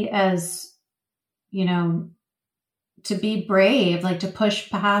be as, to be brave, like to push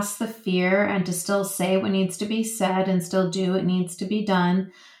past the fear and to still say what needs to be said and still do what needs to be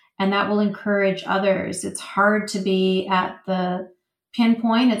done. And that will encourage others. It's hard to be at the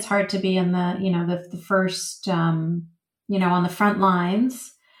pinpoint. It's hard to be in the first, on the front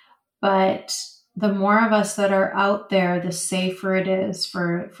lines. But the more of us that are out there, the safer it is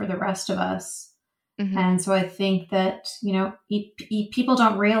for the rest of us. And so I think that, people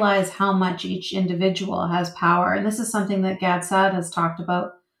don't realize how much each individual has power. And this is something that Gad Saad has talked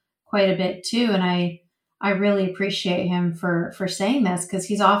about quite a bit too. And I really appreciate him for saying this, because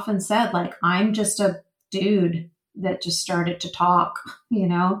he's often said, like, I'm just a dude that just started to talk,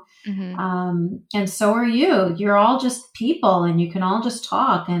 and so are you. You're all just people and you can all just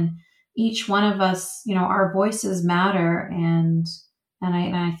talk. And each one of us, our voices matter. And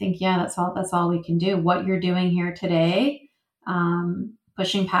I think, that's all we can do. What you're doing here today,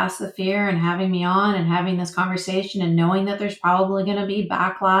 pushing past the fear and having me on and having this conversation and knowing that there's probably going to be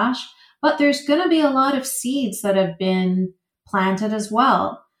backlash, but there's going to be a lot of seeds that have been planted as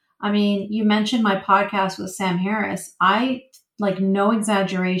well. I mean, you mentioned my podcast with Sam Harris. No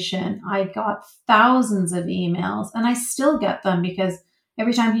exaggeration, I got thousands of emails, and I still get them because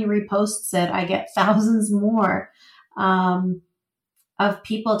every time he reposts it, I get thousands more. Of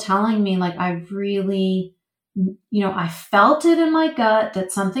people telling me, like, I really, I felt it in my gut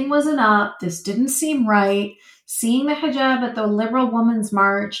that something wasn't up. This didn't seem right. Seeing the hijab at the Liberal Women's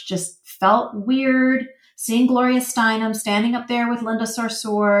March just felt weird. Seeing Gloria Steinem standing up there with Linda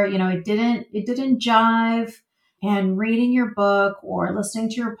Sarsour, it didn't jive. And reading your book or listening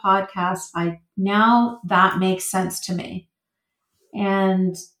to your podcast, now that makes sense to me.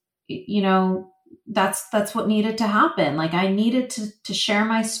 And, that's what needed to happen. Like, I needed to share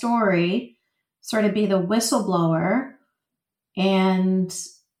my story, sort of be the whistleblower, and,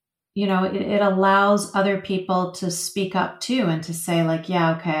 it allows other people to speak up too and to say, like,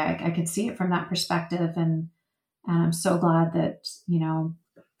 yeah, okay, I can see it from that perspective. And I'm so glad that,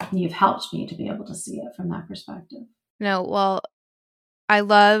 you've helped me to be able to see it from that perspective. No, well, I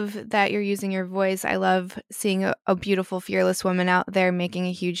love that you're using your voice. I love seeing a beautiful, fearless woman out there making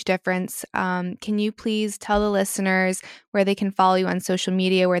a huge difference. Can you please tell the listeners where they can follow you on social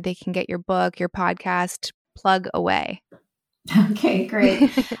media, where they can get your book, your podcast? Plug away. Okay, great.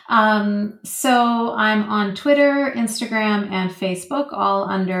 So I'm on Twitter, Instagram, and Facebook, all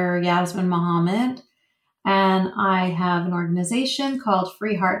under Yasmin Mohammed. And I have an organization called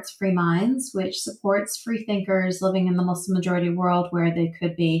Free Hearts, Free Minds, which supports free thinkers living in the Muslim majority world where they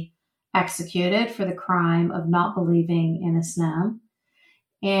could be executed for the crime of not believing in Islam.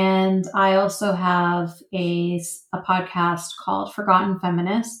 And I also have a podcast called Forgotten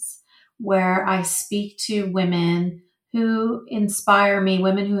Feminists, where I speak to women who inspire me,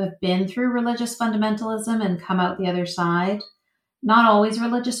 women who have been through religious fundamentalism and come out the other side. Not always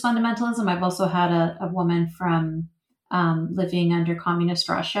religious fundamentalism. I've also had a woman from living under communist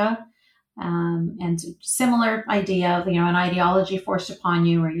Russia, and similar idea of, an ideology forced upon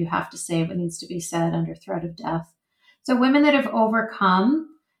you where you have to say what needs to be said under threat of death. So women that have overcome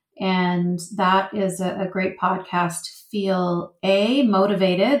And that is a great podcast to feel A,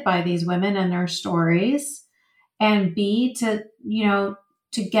 motivated by these women and their stories, and B, to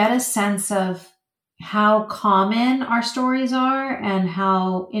get a sense of how common our stories are and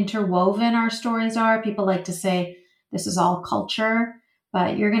how interwoven our stories are. People like to say this is all culture,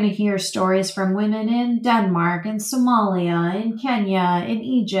 but you're going to hear stories from women in Denmark, in Somalia, in Kenya, in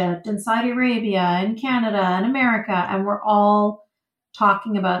Egypt, in Saudi Arabia, in Canada, in America, and we're all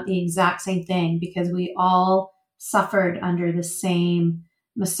talking about the exact same thing because we all suffered under the same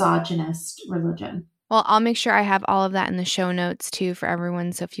misogynist religion. Well, I'll make sure I have all of that in the show notes too for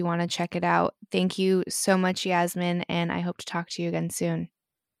everyone. So if you want to check it out, thank you so much, Yasmin, and I hope to talk to you again soon.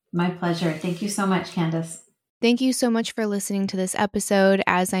 My pleasure. Thank you so much, Candace. Thank you so much for listening to this episode.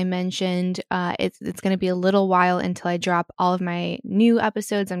 As I mentioned, it's going to be a little while until I drop all of my new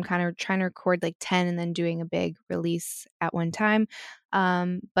episodes. I'm kind of trying to record like 10 and then doing a big release at one time.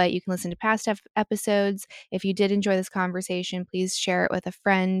 But you can listen to past episodes. If you did enjoy this conversation, please share it with a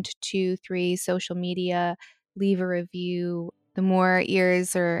friend, 2, 3, social media, leave a review. The more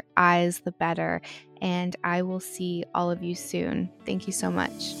ears or eyes, the better. And I will see all of you soon. Thank you so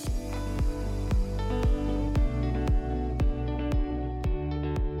much.